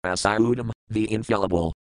reservoir, Asayudam, the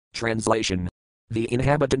infallible. Translation. The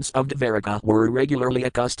inhabitants of Dvaraka were regularly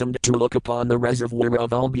accustomed to look upon the reservoir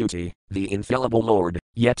of all beauty, the infallible Lord,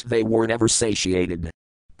 yet they were never satiated.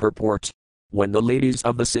 Purport. When the ladies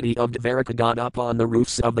of the city of Dvaraka got up on the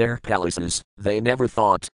roofs of their palaces, they never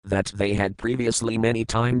thought that they had previously many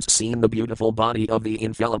times seen the beautiful body of the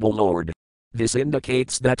infallible Lord. This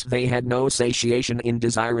indicates that they had no satiation in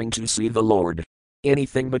desiring to see the Lord.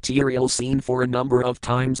 Anything material seen for a number of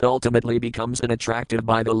times ultimately becomes unattractive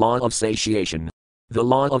by the law of satiation. The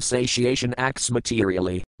law of satiation acts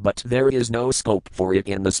materially, but there is no scope for it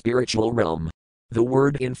in the spiritual realm. The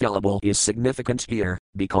word infallible is significant here,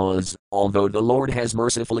 because, although the Lord has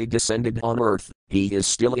mercifully descended on earth, he is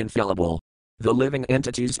still infallible. The living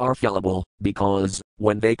entities are fallible, because,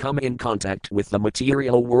 when they come in contact with the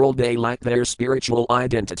material world they lack their spiritual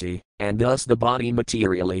identity, and thus the body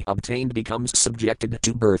materially obtained becomes subjected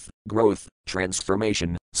to birth, growth,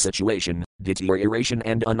 transformation, situation, deterioration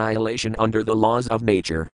and annihilation under the laws of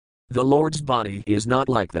nature. The Lord's body is not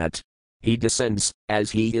like that. He descends,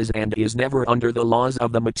 as he is and is never under the laws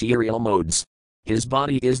of the material modes. His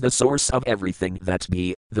body is the source of everything that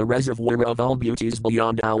be, the reservoir of all beauties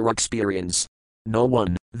beyond our experience. No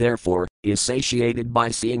one, therefore, is satiated by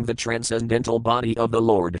seeing the transcendental body of the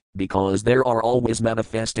Lord, because there are always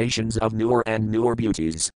manifestations of newer and newer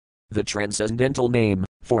beauties. The transcendental name,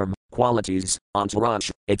 form, qualities, entourage,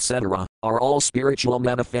 etc., are all spiritual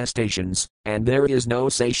manifestations, and there is no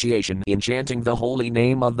satiation in chanting the holy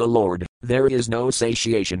name of the Lord, there is no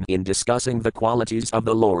satiation in discussing the qualities of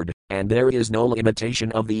the Lord, and there is no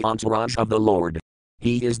limitation of the entourage of the Lord.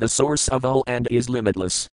 He is the source of all and is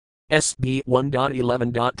limitless. SB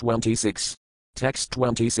 1.11.26. Text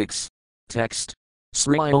 26. Text.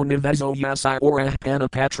 Sriyo nivezo yasai orah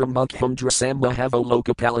panapatram mukham drasamba havo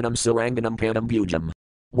lokapalanam saranganam panambujam.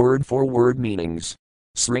 Word for word meanings.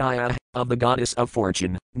 Sriya, of the goddess of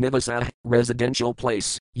fortune, Nivasa, residential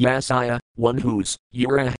place, Yasaya, one whose,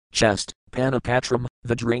 Ura, chest, Panapatram,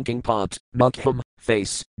 the drinking pot, Mukham,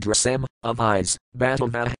 face, Drasem, of eyes,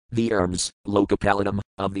 Batava, the arms, Lokapalanam,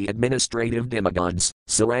 of the administrative demigods,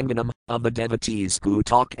 Saranganam, of the devotees who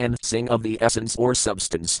talk and sing of the essence or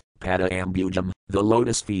substance, Padaambujam, the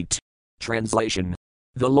lotus feet. Translation.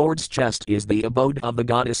 The Lord's chest is the abode of the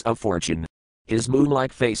goddess of fortune. His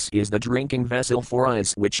moon-like face is the drinking vessel for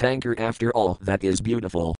eyes which hanker after all that is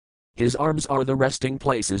beautiful. His arms are the resting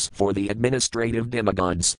places for the administrative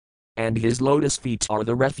demigods. And his lotus feet are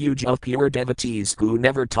the refuge of pure devotees who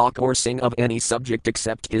never talk or sing of any subject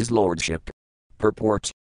except his lordship.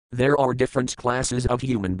 Purport. There are different classes of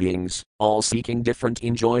human beings, all seeking different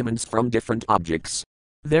enjoyments from different objects.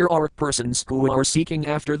 There are persons who are seeking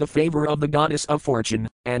after the favor of the goddess of fortune,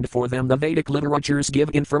 and for them the Vedic literatures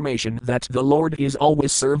give information that the Lord is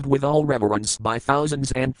always served with all reverence by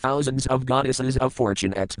thousands and thousands of goddesses of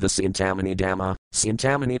fortune at the Sintamani Dhamma,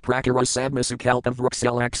 Sintamani Prakara Sadmasukalpa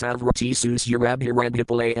Vruksalaksavratisus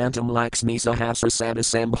Urabhirabhipale Antam Laxmi Sahasra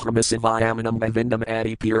Sadasambhramisivayamanam Bhavindam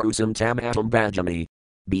Adi Pirusam Tam Atam Bhajami.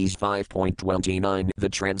 B's 5.29 The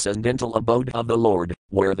transcendental abode of the Lord,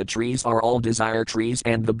 where the trees are all desire trees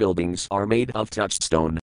and the buildings are made of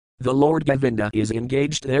touchstone. The Lord Govinda is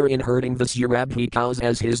engaged there in herding the Surabhi cows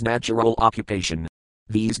as his natural occupation.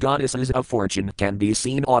 These goddesses of fortune can be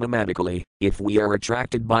seen automatically, if we are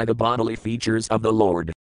attracted by the bodily features of the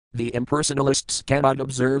Lord. The impersonalists cannot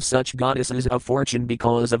observe such goddesses of fortune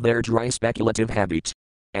because of their dry speculative habit.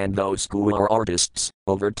 And those who are artists,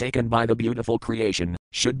 overtaken by the beautiful creation,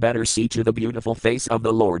 should better see to the beautiful face of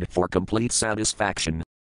the Lord for complete satisfaction.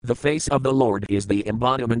 The face of the Lord is the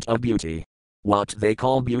embodiment of beauty. What they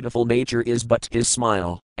call beautiful nature is but his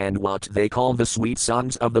smile, and what they call the sweet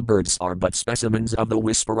songs of the birds are but specimens of the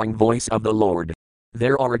whispering voice of the Lord.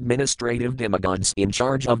 There are administrative demigods in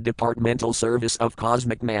charge of departmental service of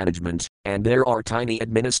cosmic management, and there are tiny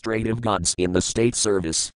administrative gods in the state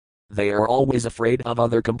service. They are always afraid of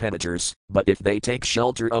other competitors, but if they take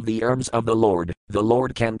shelter of the arms of the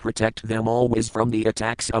Lord can protect them always from the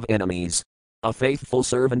attacks of enemies. A faithful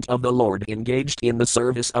servant of the Lord engaged in the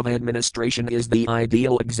service of administration is the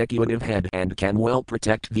ideal executive head and can well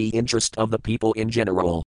protect the interest of the people in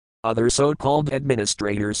general. Other so-called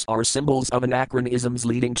administrators are symbols of anachronisms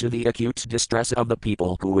leading to the acute distress of the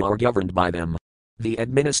people who are governed by them. The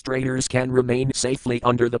administrators can remain safely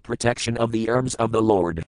under the protection of the arms of the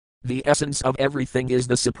Lord. The essence of everything is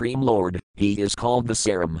the Supreme Lord, he is called the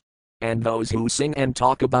Saram. And those who sing and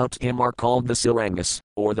talk about him are called the Sarangas,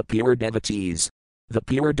 or the pure devotees. The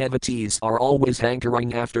pure devotees are always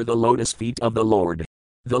hankering after the lotus feet of the Lord.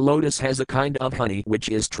 The lotus has a kind of honey which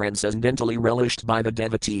is transcendently relished by the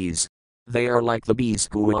devotees. They are like the bees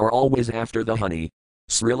who are always after the honey.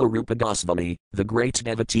 Srila Rupa Goswami, the great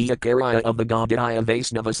devotee Acharya of the Gaudiya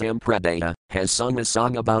Vaisnava Sampradaya, has sung a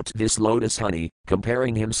song about this lotus honey,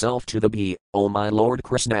 comparing himself to the bee. O my Lord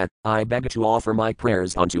Krishna, I beg to offer my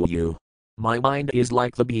prayers unto you. My mind is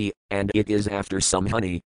like the bee, and it is after some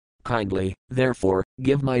honey. Kindly, therefore,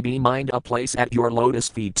 give my bee mind a place at your lotus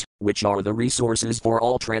feet, which are the resources for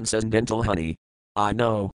all transcendental honey. I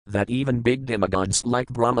know that even big demigods like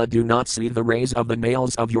Brahma do not see the rays of the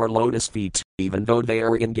nails of your lotus feet, even though they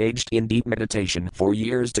are engaged in deep meditation for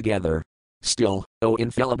years together. Still, O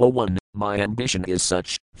infallible one, my ambition is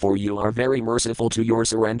such, for you are very merciful to your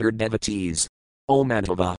surrendered devotees. O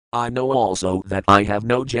Madhava, I know also that I have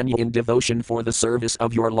no genuine devotion for the service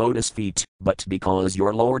of your lotus feet, but because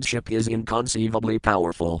your lordship is inconceivably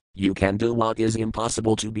powerful, you can do what is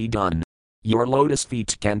impossible to be done. Your lotus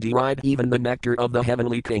feet can deride even the nectar of the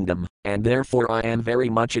heavenly kingdom, and therefore I am very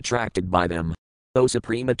much attracted by them. O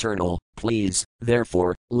Supreme Eternal, please,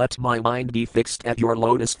 therefore, let my mind be fixed at your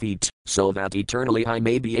lotus feet, so that eternally I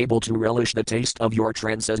may be able to relish the taste of your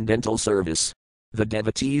transcendental service. The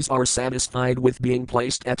devotees are satisfied with being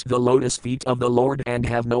placed at the lotus feet of the Lord and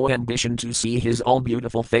have no ambition to see his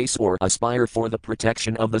all-beautiful face or aspire for the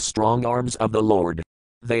protection of the strong arms of the Lord.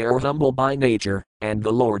 They are humble by nature, and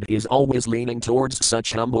the Lord is always leaning towards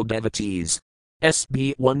such humble devotees.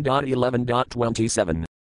 SB 1.11.27.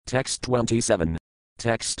 Text 27.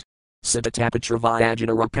 Text. Sitatapatra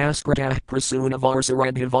Vyajana Prasuna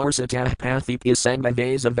Varsarandha Varsatah Pathip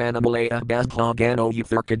Isangvavesa Vanamalaya Bazbhagano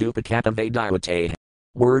Uthurkadupakata Vedayate.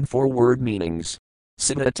 Word for word meanings.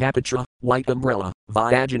 Sitatapatra, white umbrella,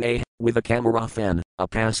 Vyajana, with a camera fan,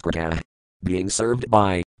 Apaskrata. Being served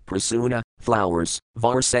by, Prasuna, flowers,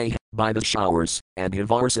 Varse, by the showers, and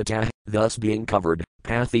Hivarsata, thus being covered,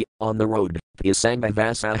 Pathi, on the road,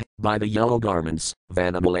 Pisangvavasa, by the yellow garments,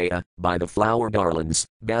 Vanamalaya, by the flower garlands,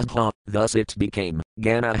 Bazbha, thus it became,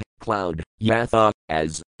 Gana, cloud, Yatha,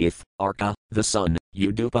 as, if, Arka, the sun,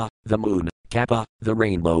 Udupa, the moon, Kappa, the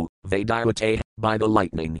rainbow, Vedayate, by the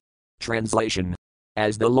lightning. Translation.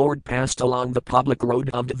 As the Lord passed along the public road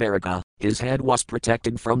of Dvaraka, his head was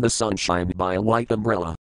protected from the sunshine by a white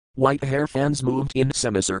umbrella. White hair fans moved in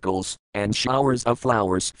semicircles, and showers of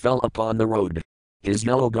flowers fell upon the road. His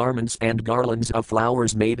yellow garments and garlands of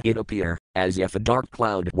flowers made it appear as if a dark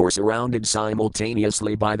cloud were surrounded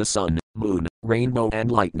simultaneously by the sun, moon, rainbow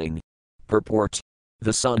and lightning. Purport.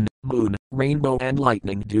 The sun, moon, rainbow and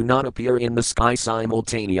lightning do not appear in the sky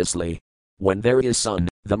simultaneously. When there is sun,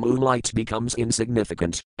 the moonlight becomes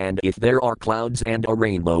insignificant, and if there are clouds and a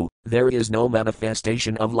rainbow, there is no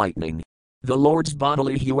manifestation of lightning. The Lord's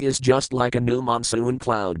bodily hue is just like a new monsoon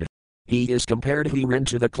cloud. He is compared herein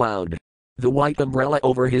to the cloud. The white umbrella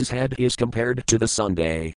over his head is compared to the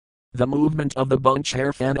Sunday. The movement of the bunch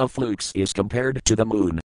hair fan of flukes is compared to the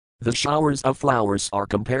moon. The showers of flowers are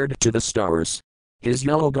compared to the stars. His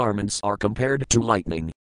yellow garments are compared to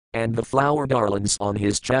lightning. And the flower garlands on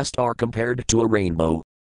his chest are compared to a rainbow.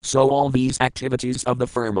 So all these activities of the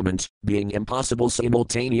firmament, being impossible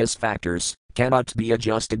simultaneous factors, cannot be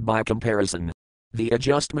adjusted by comparison. The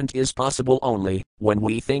adjustment is possible only when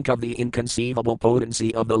we think of the inconceivable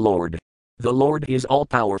potency of the Lord. The Lord is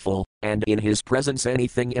all-powerful, and in His presence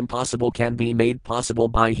anything impossible can be made possible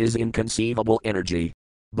by His inconceivable energy.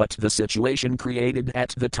 But the situation created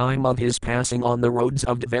at the time of his passing on the roads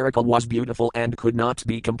of Dvaraka was beautiful and could not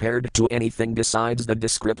be compared to anything besides the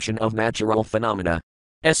description of natural phenomena.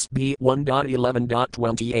 SB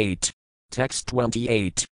 1.11.28. Text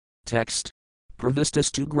 28. Text. Pravistas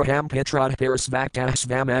tu graham petrad parisvaktah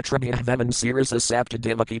svamatrabhah vevan sirasa sapta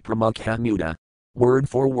devaki pramukha muda. Word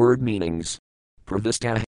for word meanings.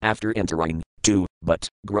 Pravistah, after entering, to, but,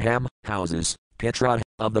 graham, houses, Petrad,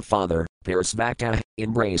 of the father, Parisvaktah,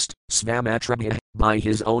 embraced, Svamatrabhah, by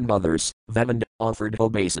his own mothers, Vevand, offered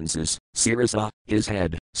obeisances, Sirasa, his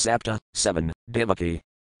head, Sapta, 7, Devaki.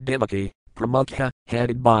 Devaki, Pramukha,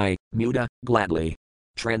 headed by, Muda, gladly.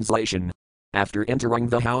 Translation. After entering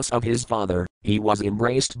the house of his father, he was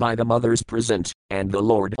embraced by the mothers present, and the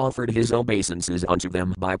Lord offered his obeisances unto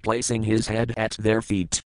them by placing his head at their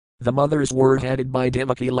feet. The mothers were headed by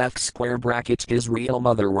Devaki left square bracket his real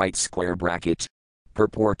mother right square bracket.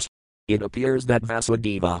 Purport. It appears that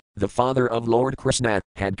Vasudeva, the father of Lord Krishna,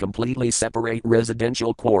 had completely separate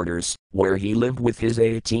residential quarters, where he lived with his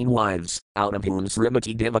 18 wives, out of whom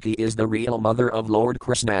Srimati Devaki is the real mother of Lord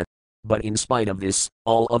Krishna. But in spite of this,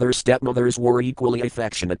 all other stepmothers were equally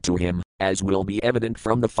affectionate to him, as will be evident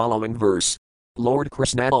from the following verse. Lord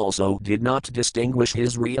Krishna also did not distinguish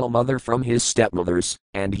his real mother from his stepmothers,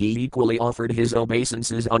 and he equally offered his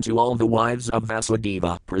obeisances unto all the wives of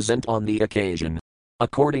Vasudeva present on the occasion.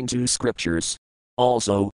 According to scriptures.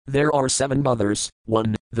 Also, there are 7 mothers,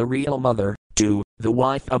 1, the real mother, 2, the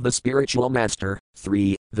wife of the spiritual master,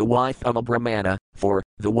 3, the wife of a Brahmana, 4,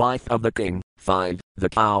 the wife of the king, 5, the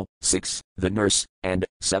cow, 6, the nurse, and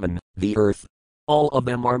 7, the earth. All of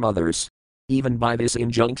them are mothers. Even by this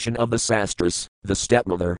injunction of the Sastras, the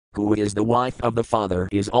stepmother, who is the wife of the father,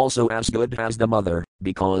 is also as good as the mother,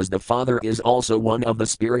 because the father is also one of the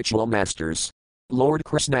spiritual masters. Lord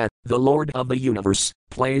Krishna, the Lord of the universe,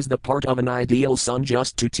 plays the part of an ideal son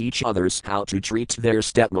just to teach others how to treat their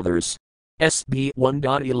stepmothers. SB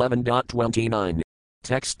 1.11.29.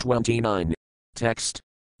 Text 29. Text.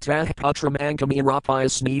 Tah patram ankami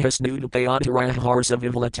rapayas nihas nudapayadharah harsa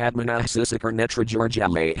vivlatadmanah sisakar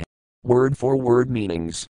netrajurjale. Word for word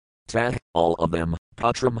meanings. Tah, all of them,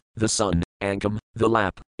 patram, the son, ankam, the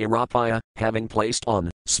lap, irapaya, having placed on,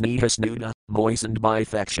 snehasnuda, moistened by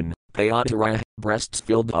affection, payadharah, breasts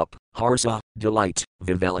filled up, harsa, delight,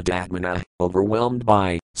 viveladagmana, overwhelmed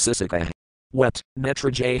by, sisaka, wet,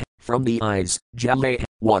 netrajay, from the eyes, jale,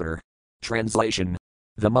 water. Translation.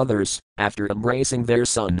 The mothers, after embracing their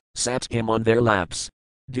son, sat him on their laps.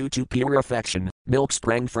 Due to pure affection, milk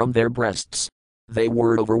sprang from their breasts. They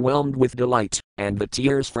were overwhelmed with delight, and the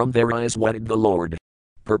tears from their eyes wetted the Lord.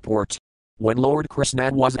 Purport. When Lord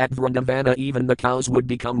Krishna was at Vrindavana, even the cows would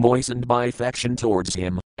become moistened by affection towards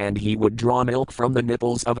him, and he would draw milk from the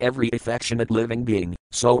nipples of every affectionate living being,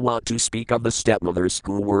 so what to speak of the stepmothers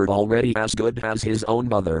who were already as good as his own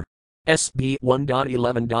mother. SB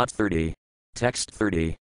 1.11.30. Text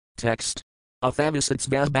 30. Text. Athavasats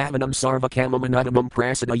Vasbhavanam Sarvakamanadamam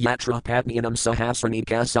Prasada Yatra Patnianam Sahasrani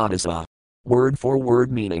Kasadasa. Word for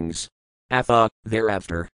word meanings. Atha,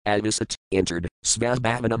 thereafter, Advisat, entered,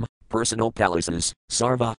 Svasbhavanam, personal palaces,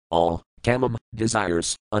 Sarva, all, Kamam,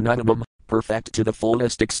 desires, Anadamam, perfect to the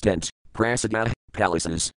fullest extent, Prasada,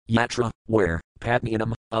 palaces, Yatra, where,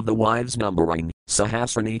 Patnianam, of the wives numbering,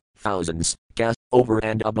 Sahasrani, thousands, Kas, over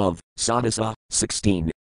and above, Sadasa, 16.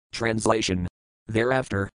 Translation.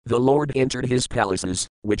 Thereafter, the Lord entered his palaces,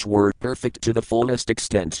 which were perfect to the fullest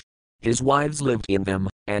extent. His wives lived in them,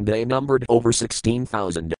 and they numbered over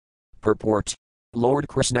 16,000. Purport. Lord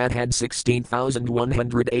Krishna had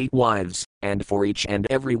 16,108 wives, and for each and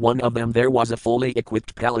every one of them there was a fully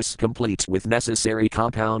equipped palace complete with necessary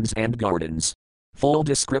compounds and gardens. Full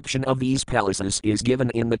description of these palaces is given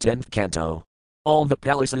in the 10th canto. All the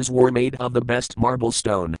palaces were made of the best marble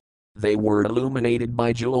stone. They were illuminated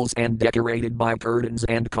by jewels and decorated by curtains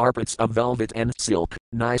and carpets of velvet and silk,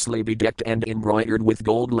 nicely bedecked and embroidered with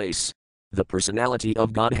gold lace. The personality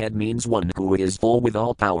of Godhead means one who is full with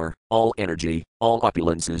all power, all energy, all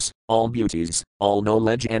opulences, all beauties, all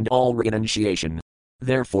knowledge and all renunciation.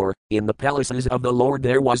 Therefore, in the palaces of the Lord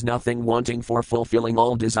there was nothing wanting for fulfilling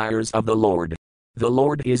all desires of the Lord. The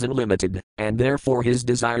Lord is unlimited, and therefore his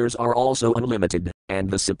desires are also unlimited, and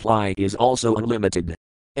the supply is also unlimited.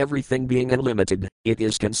 Everything being unlimited, it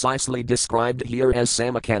is concisely described here as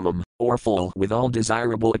Samakamam, or full with all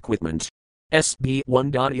desirable equipment. SB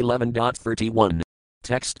 1.11.31.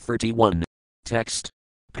 Text 31. Text.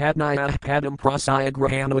 Padnaya padam prasaya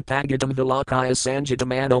grahanutagatam vilakaya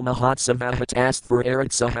sanjitamano mahatsavahatastha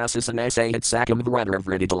eritsahasasanasayat sakam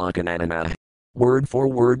vradravrididalakananana. Word for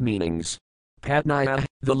word meanings. Padnaya,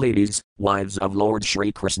 the ladies, wives of Lord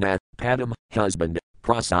Sri Krishna, Padam, husband,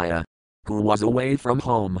 Prasaya, who was away from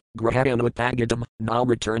home, Grahanutagatam, now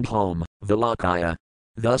returned home, Vilakaya.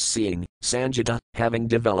 Thus seeing, Sanjita, having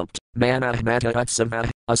developed, Manahmata Utsava,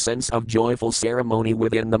 a sense of joyful ceremony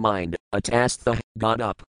within the mind, Atastha, got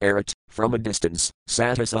up, Erit, from a distance,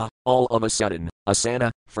 Satasa, all of a sudden,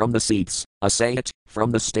 Asana, from the seats, Asayat,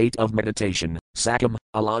 from the state of meditation, Sakam,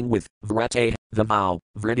 along with, Vrate, the vow,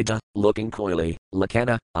 Vridita, looking coyly,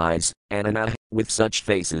 Lakana, eyes, Anana, with such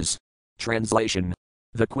faces. Translation.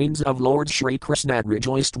 The queens of Lord Sri Krishna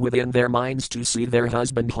rejoiced within their minds to see their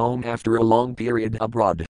husband home after a long period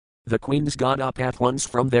abroad. The queens got up at once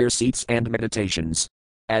from their seats and meditations.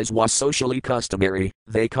 As was socially customary,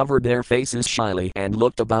 they covered their faces shyly and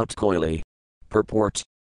looked about coyly. Purport.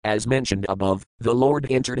 As mentioned above, the Lord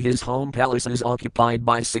entered his home palaces occupied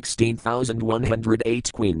by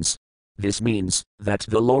 16,108 queens. This means that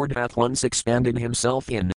the Lord at once expanded himself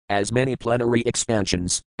in as many plenary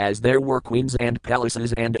expansions as there were queens and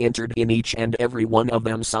palaces, and entered in each and every one of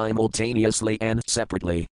them simultaneously and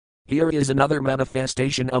separately. Here is another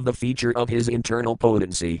manifestation of the feature of his internal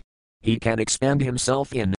potency. He can expand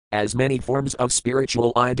himself in as many forms of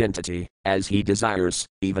spiritual identity as he desires,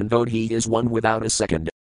 even though he is one without a second.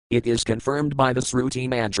 It is confirmed by the Sruti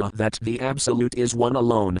mantra that the Absolute is one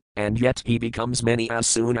alone, and yet he becomes many as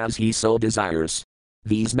soon as he so desires.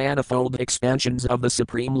 These manifold expansions of the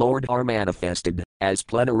Supreme Lord are manifested as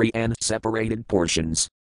plenary and separated portions.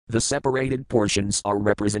 The separated portions are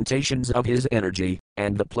representations of his energy,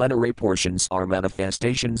 and the plenary portions are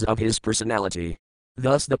manifestations of his personality.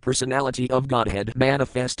 Thus the personality of Godhead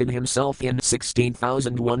manifested himself in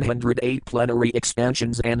 16,108 plenary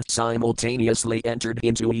expansions and simultaneously entered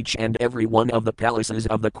into each and every one of the palaces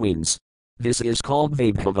of the queens. This is called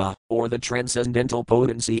Vaibhava, or the transcendental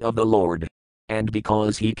potency of the Lord. And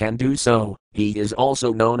because he can do so, he is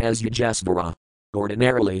also known as Yajasvara.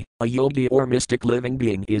 Ordinarily, a yogi or mystic living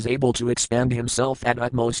being is able to expand himself at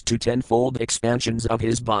utmost to tenfold expansions of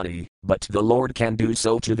his body, but the Lord can do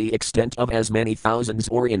so to the extent of as many thousands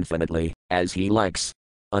or infinitely as he likes.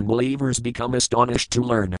 Unbelievers become astonished to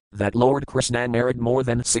learn that Lord Krishna married more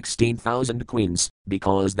than 16,000 queens,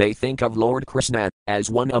 because they think of Lord Krishna as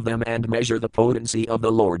one of them and measure the potency of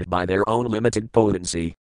the Lord by their own limited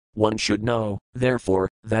potency. One should know, therefore,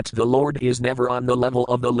 that the Lord is never on the level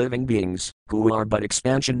of the living beings, who are but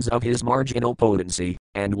expansions of his marginal potency,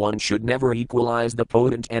 and one should never equalize the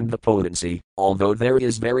potent and the potency, although there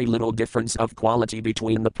is very little difference of quality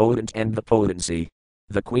between the potent and the potency.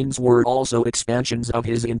 The queens were also expansions of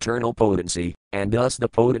his internal potency, and thus the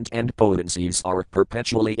potent and potencies are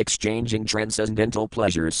perpetually exchanging transcendental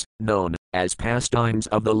pleasures, known as pastimes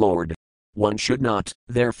of the Lord. One should not,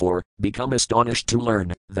 therefore, become astonished to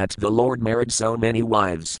learn that the Lord married so many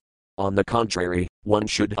wives. On the contrary, one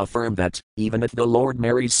should affirm that, even if the Lord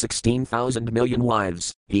marries 16,000 million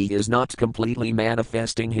wives, he is not completely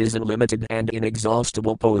manifesting his unlimited and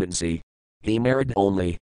inexhaustible potency. He married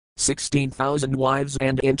only 16,000 wives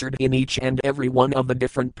and entered in each and every one of the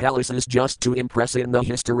different palaces just to impress in the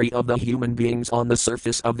history of the human beings on the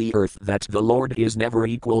surface of the earth that the Lord is never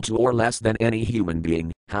equal to or less than any human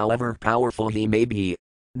being, however powerful he may be.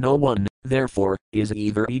 No one, therefore, is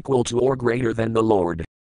either equal to or greater than the Lord.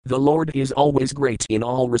 The Lord is always great in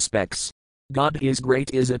all respects. God is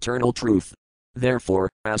great is eternal truth. Therefore,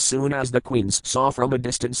 as soon as the queens saw from a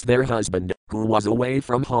distance their husband, who was away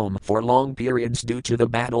from home for long periods due to the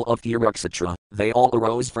battle of Kurukshetra, they all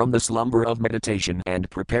arose from the slumber of meditation and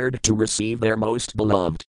prepared to receive their most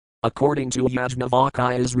beloved. According to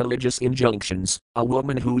Yajnavalkya's religious injunctions, a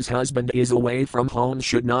woman whose husband is away from home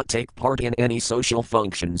should not take part in any social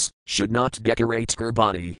functions, should not decorate her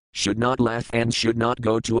body, should not laugh and should not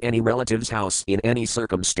go to any relative's house in any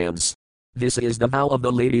circumstance. This is the vow of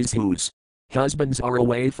the ladies whose husbands are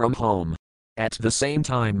away from home. At the same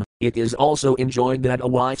time, it is also enjoined that a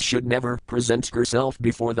wife should never present herself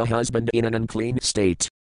before the husband in an unclean state.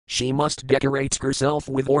 She must decorate herself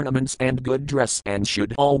with ornaments and good dress and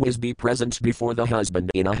should always be present before the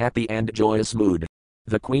husband in a happy and joyous mood.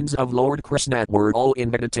 The queens of Lord Krishna were all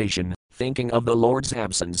in meditation, thinking of the Lord's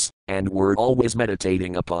absence, and were always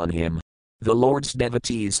meditating upon him. The Lord's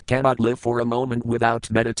devotees cannot live for a moment without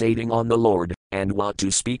meditating on the Lord, and what to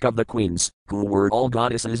speak of the queens, who were all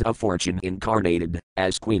goddesses of fortune incarnated,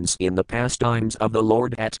 as queens in the pastimes of the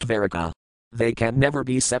Lord at Dvaraka. They can never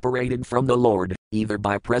be separated from the Lord, either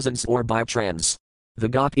by presence or by trance. The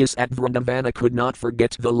goddess at Vrindavana could not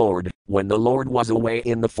forget the Lord, when the Lord was away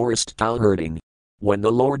in the forest cow herding. When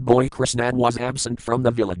the Lord boy Krishna was absent from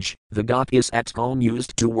the village, the goddess at home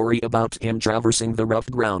used to worry about him traversing the rough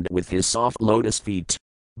ground with his soft lotus feet.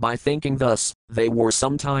 By thinking thus, they were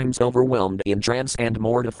sometimes overwhelmed in trance and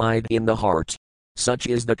mortified in the heart. Such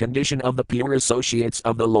is the condition of the pure associates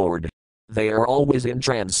of the Lord. They are always in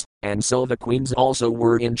trance, and so the queens also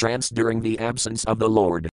were in trance during the absence of the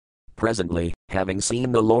Lord. Presently, having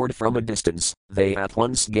seen the Lord from a distance, they at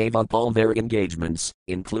once gave up all their engagements,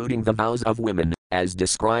 including the vows of women, as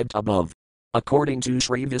described above. According to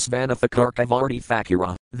Sri Visvanathakarkavarti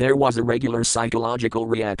Thakura, there was a regular psychological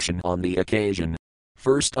reaction on the occasion.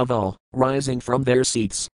 First of all, rising from their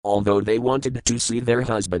seats, although they wanted to see their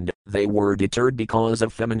husband, they were deterred because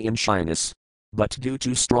of feminine shyness. But due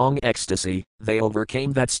to strong ecstasy, they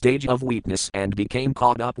overcame that stage of weakness and became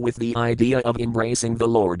caught up with the idea of embracing the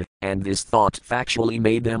Lord, and this thought factually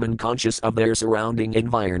made them unconscious of their surrounding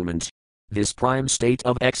environment. This prime state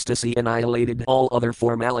of ecstasy annihilated all other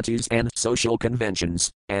formalities and social conventions,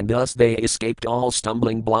 and thus they escaped all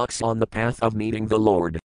stumbling blocks on the path of meeting the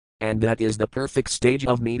Lord. And that is the perfect stage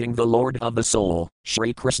of meeting the Lord of the soul,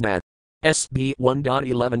 Sri Krishna. SB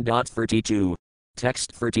 1.11.32.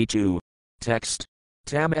 Text 32. Text.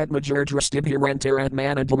 Tam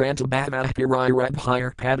atmajerdrastibhirantaratmana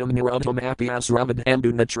durantabhavahpirirabhir padam nirodhamapias ravad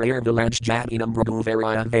natrayer village jadinam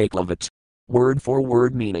raghuvaraya vaklavat. Word for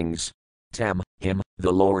word meanings. Tam, him,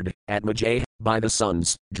 the Lord, Atmajay, by the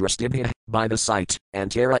sons, Drastibhya, by the sight,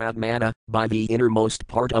 Antara Atmana, by the innermost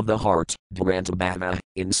part of the heart, Durantabhava,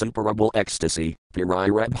 insuperable ecstasy,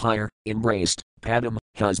 Pirirabhir, embraced, Padam,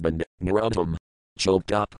 husband, Nirodham,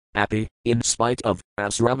 choked up, Api, in spite of,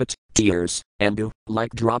 Asravat, tears, Ambu,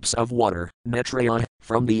 like drops of water, Netraya,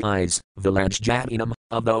 from the eyes, Villajjatinam,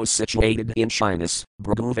 of those situated in shyness,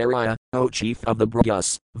 Braghuvaraya, O chief of the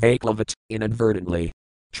Bragas, Vaklavat, inadvertently.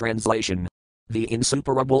 Translation. The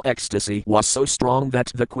insuperable ecstasy was so strong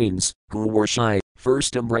that the queens, who were shy,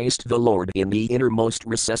 first embraced the Lord in the innermost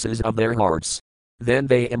recesses of their hearts. Then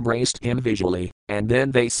they embraced him visually, and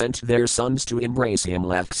then they sent their sons to embrace him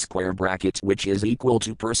left square bracket, which is equal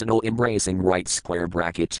to personal embracing right square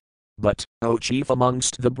bracket. But, O chief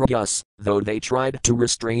amongst the Bragas, though they tried to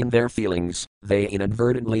restrain their feelings, they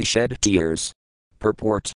inadvertently shed tears.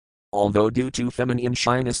 Purport. Although due to feminine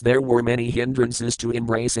shyness there were many hindrances to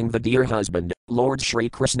embracing the dear husband, Lord Shri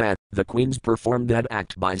Krishna, the queens performed that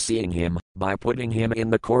act by seeing him, by putting him in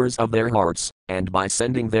the cores of their hearts, and by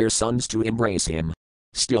sending their sons to embrace him.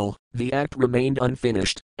 Still, the act remained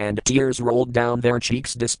unfinished, and tears rolled down their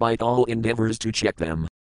cheeks despite all endeavors to check them.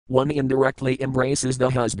 One indirectly embraces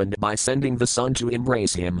the husband by sending the son to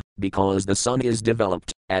embrace him, because the son is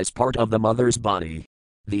developed, as part of the mother's body.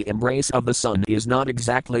 The embrace of the son is not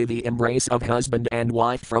exactly the embrace of husband and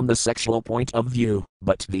wife from the sexual point of view,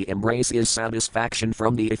 but the embrace is satisfaction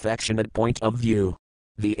from the affectionate point of view.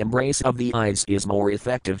 The embrace of the eyes is more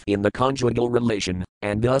effective in the conjugal relation,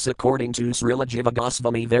 and thus according to Srila Jiva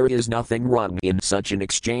Goswami there is nothing wrong in such an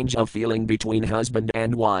exchange of feeling between husband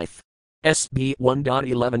and wife. SB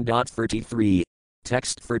 1.11.33.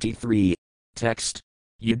 Text 33. Text.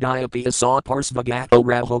 Udayapia saw parsvagato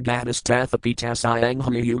rahogatas tathapitasayang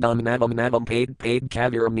hyudam navam paid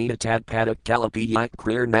kaviramita tatpadak kalapi yak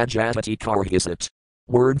clear najavati karhisat.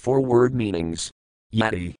 Word for word meanings.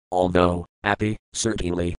 Yati, although, api,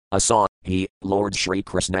 certainly, asa, he, Lord Shri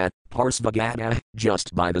Krishna, parsvagata,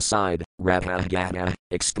 just by the side, radhagata,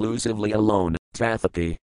 exclusively alone,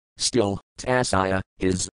 tathapi. Still, tasaya,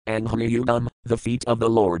 his, anghayudam, the feet of the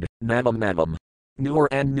Lord, navam. Nur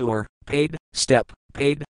and nur, paid, step,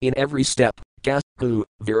 paid, in every step, kas, who,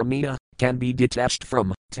 viramita, can be detached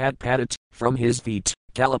from, tatpadat, from his feet,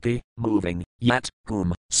 kalapi, moving, yat,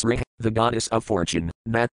 whom, Sri, the goddess of fortune,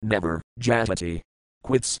 nat, never, jatati.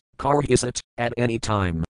 Quits, karhisat, at any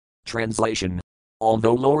time. Translation.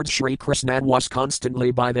 Although Lord Shri Krishna was constantly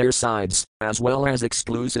by their sides, as well as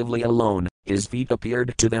exclusively alone, his feet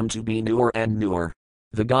appeared to them to be nur and nur.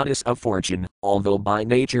 The goddess of fortune, although by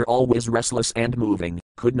nature always restless and moving,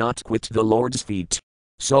 could not quit the Lord's feet.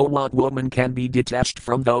 So what woman can be detached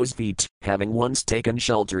from those feet, having once taken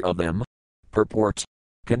shelter of them? Purport.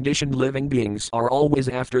 Conditioned living beings are always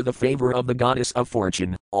after the favor of the goddess of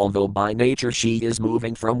fortune, although by nature she is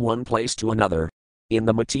moving from one place to another. In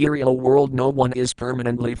the material world no one is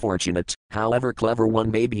permanently fortunate, however clever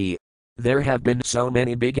one may be. There have been so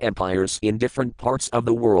many big empires in different parts of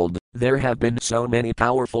the world, there have been so many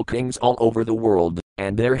powerful kings all over the world,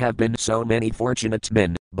 and there have been so many fortunate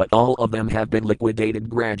men, but all of them have been liquidated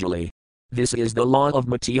gradually. This is the law of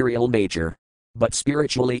material nature. But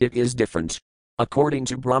spiritually it is different. According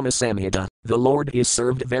to Brahma Samhita, the Lord is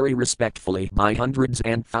served very respectfully by hundreds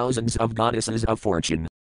and thousands of goddesses of fortune.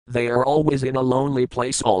 They are always in a lonely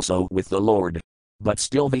place also with the Lord. But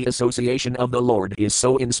still the association of the Lord is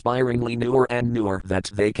so inspiringly newer and newer that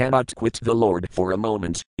they cannot quit the Lord for a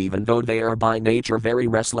moment, even though they are by nature very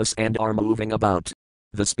restless and are moving about.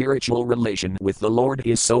 The spiritual relation with the Lord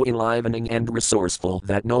is so enlivening and resourceful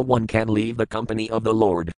that no one can leave the company of the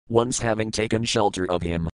Lord, once having taken shelter of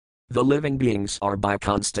him. The living beings are by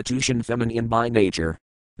constitution feminine by nature.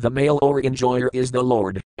 The male or enjoyer is the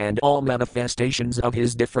Lord, and all manifestations of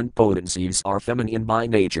his different potencies are feminine by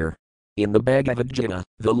nature. In the Bhagavad Gita,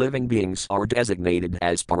 the living beings are designated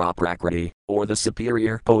as Paraprakriti, or the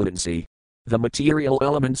superior potency. The material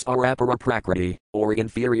elements are Aparaprakriti, or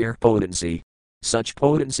inferior potency. Such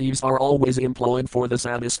potencies are always employed for the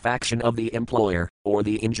satisfaction of the employer, or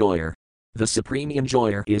the enjoyer. The supreme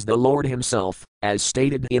enjoyer is the Lord himself, as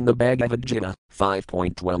stated in the Bhagavad Gita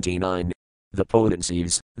 5.29. The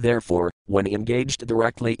potencies, therefore, when engaged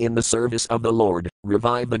directly in the service of the Lord,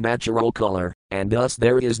 revive the natural color, and thus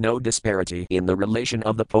there is no disparity in the relation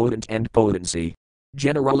of the potent and potency.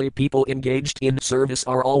 Generally, people engaged in service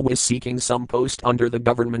are always seeking some post under the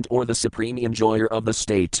government or the supreme enjoyer of the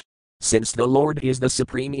state. Since the Lord is the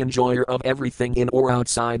supreme enjoyer of everything in or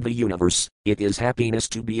outside the universe, it is happiness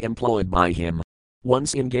to be employed by him.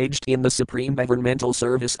 Once engaged in the supreme governmental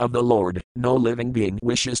service of the Lord, no living being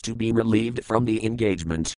wishes to be relieved from the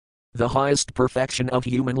engagement. The highest perfection of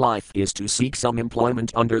human life is to seek some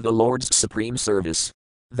employment under the Lord's supreme service.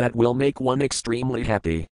 That will make one extremely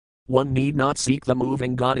happy. One need not seek the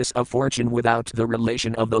moving goddess of fortune without the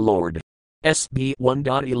relation of the Lord. SB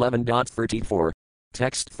 1.11.34.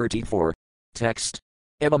 Text 34. Text.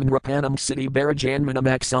 Evam nrapanam siddhi barajanmanam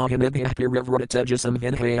aksahanibhya pirivratajasam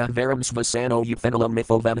vinhaya varam svasano euphenalam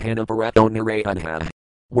mythovanhana parato nirayanha.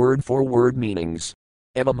 Word for word meanings.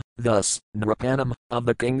 Evam, thus, nrapanam, of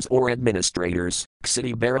the kings or administrators,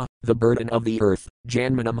 siddhi bara, the burden of the earth,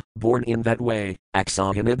 janmanam, born in that way,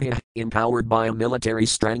 aksahanibhya, empowered by a military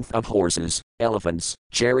strength of horses, elephants,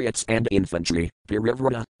 chariots and infantry,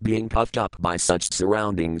 pirivrata, being puffed up by such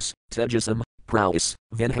surroundings, tejasam, prowess,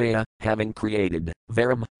 vinhaya, having created,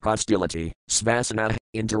 varam, hostility, svasana,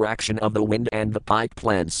 interaction of the wind and the pike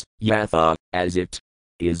plants, yatha, as it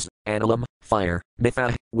is, analam, fire,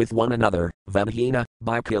 mitha, with one another, vanhina,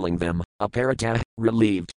 by killing them, aparata,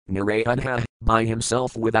 relieved, nirayanha, by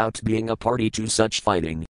himself without being a party to such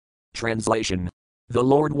fighting. Translation. The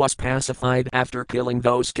Lord was pacified after killing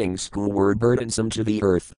those kings who were burdensome to the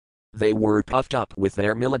earth. They were puffed up with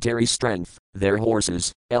their military strength, their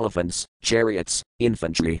horses, elephants, chariots,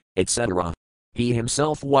 infantry, etc. He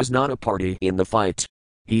himself was not a party in the fight.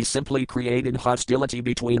 He simply created hostility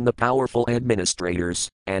between the powerful administrators,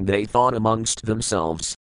 and they fought amongst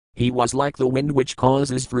themselves. He was like the wind which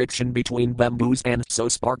causes friction between bamboos and so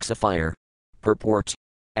sparks a fire. Purport.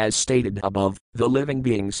 As stated above, the living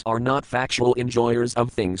beings are not factual enjoyers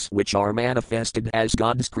of things which are manifested as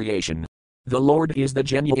God's creation. The Lord is the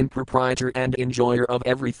genuine proprietor and enjoyer of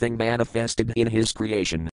everything manifested in His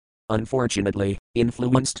creation. Unfortunately,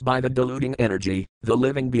 influenced by the deluding energy, the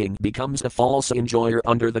living being becomes a false enjoyer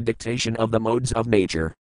under the dictation of the modes of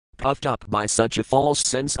nature. Puffed up by such a false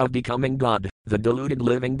sense of becoming God, the deluded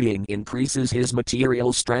living being increases his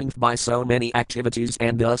material strength by so many activities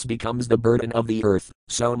and thus becomes the burden of the earth,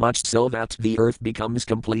 so much so that the earth becomes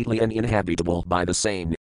completely uninhabitable by the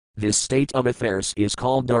same. This state of affairs is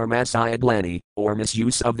called dharmasaya glani, or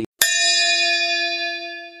misuse of the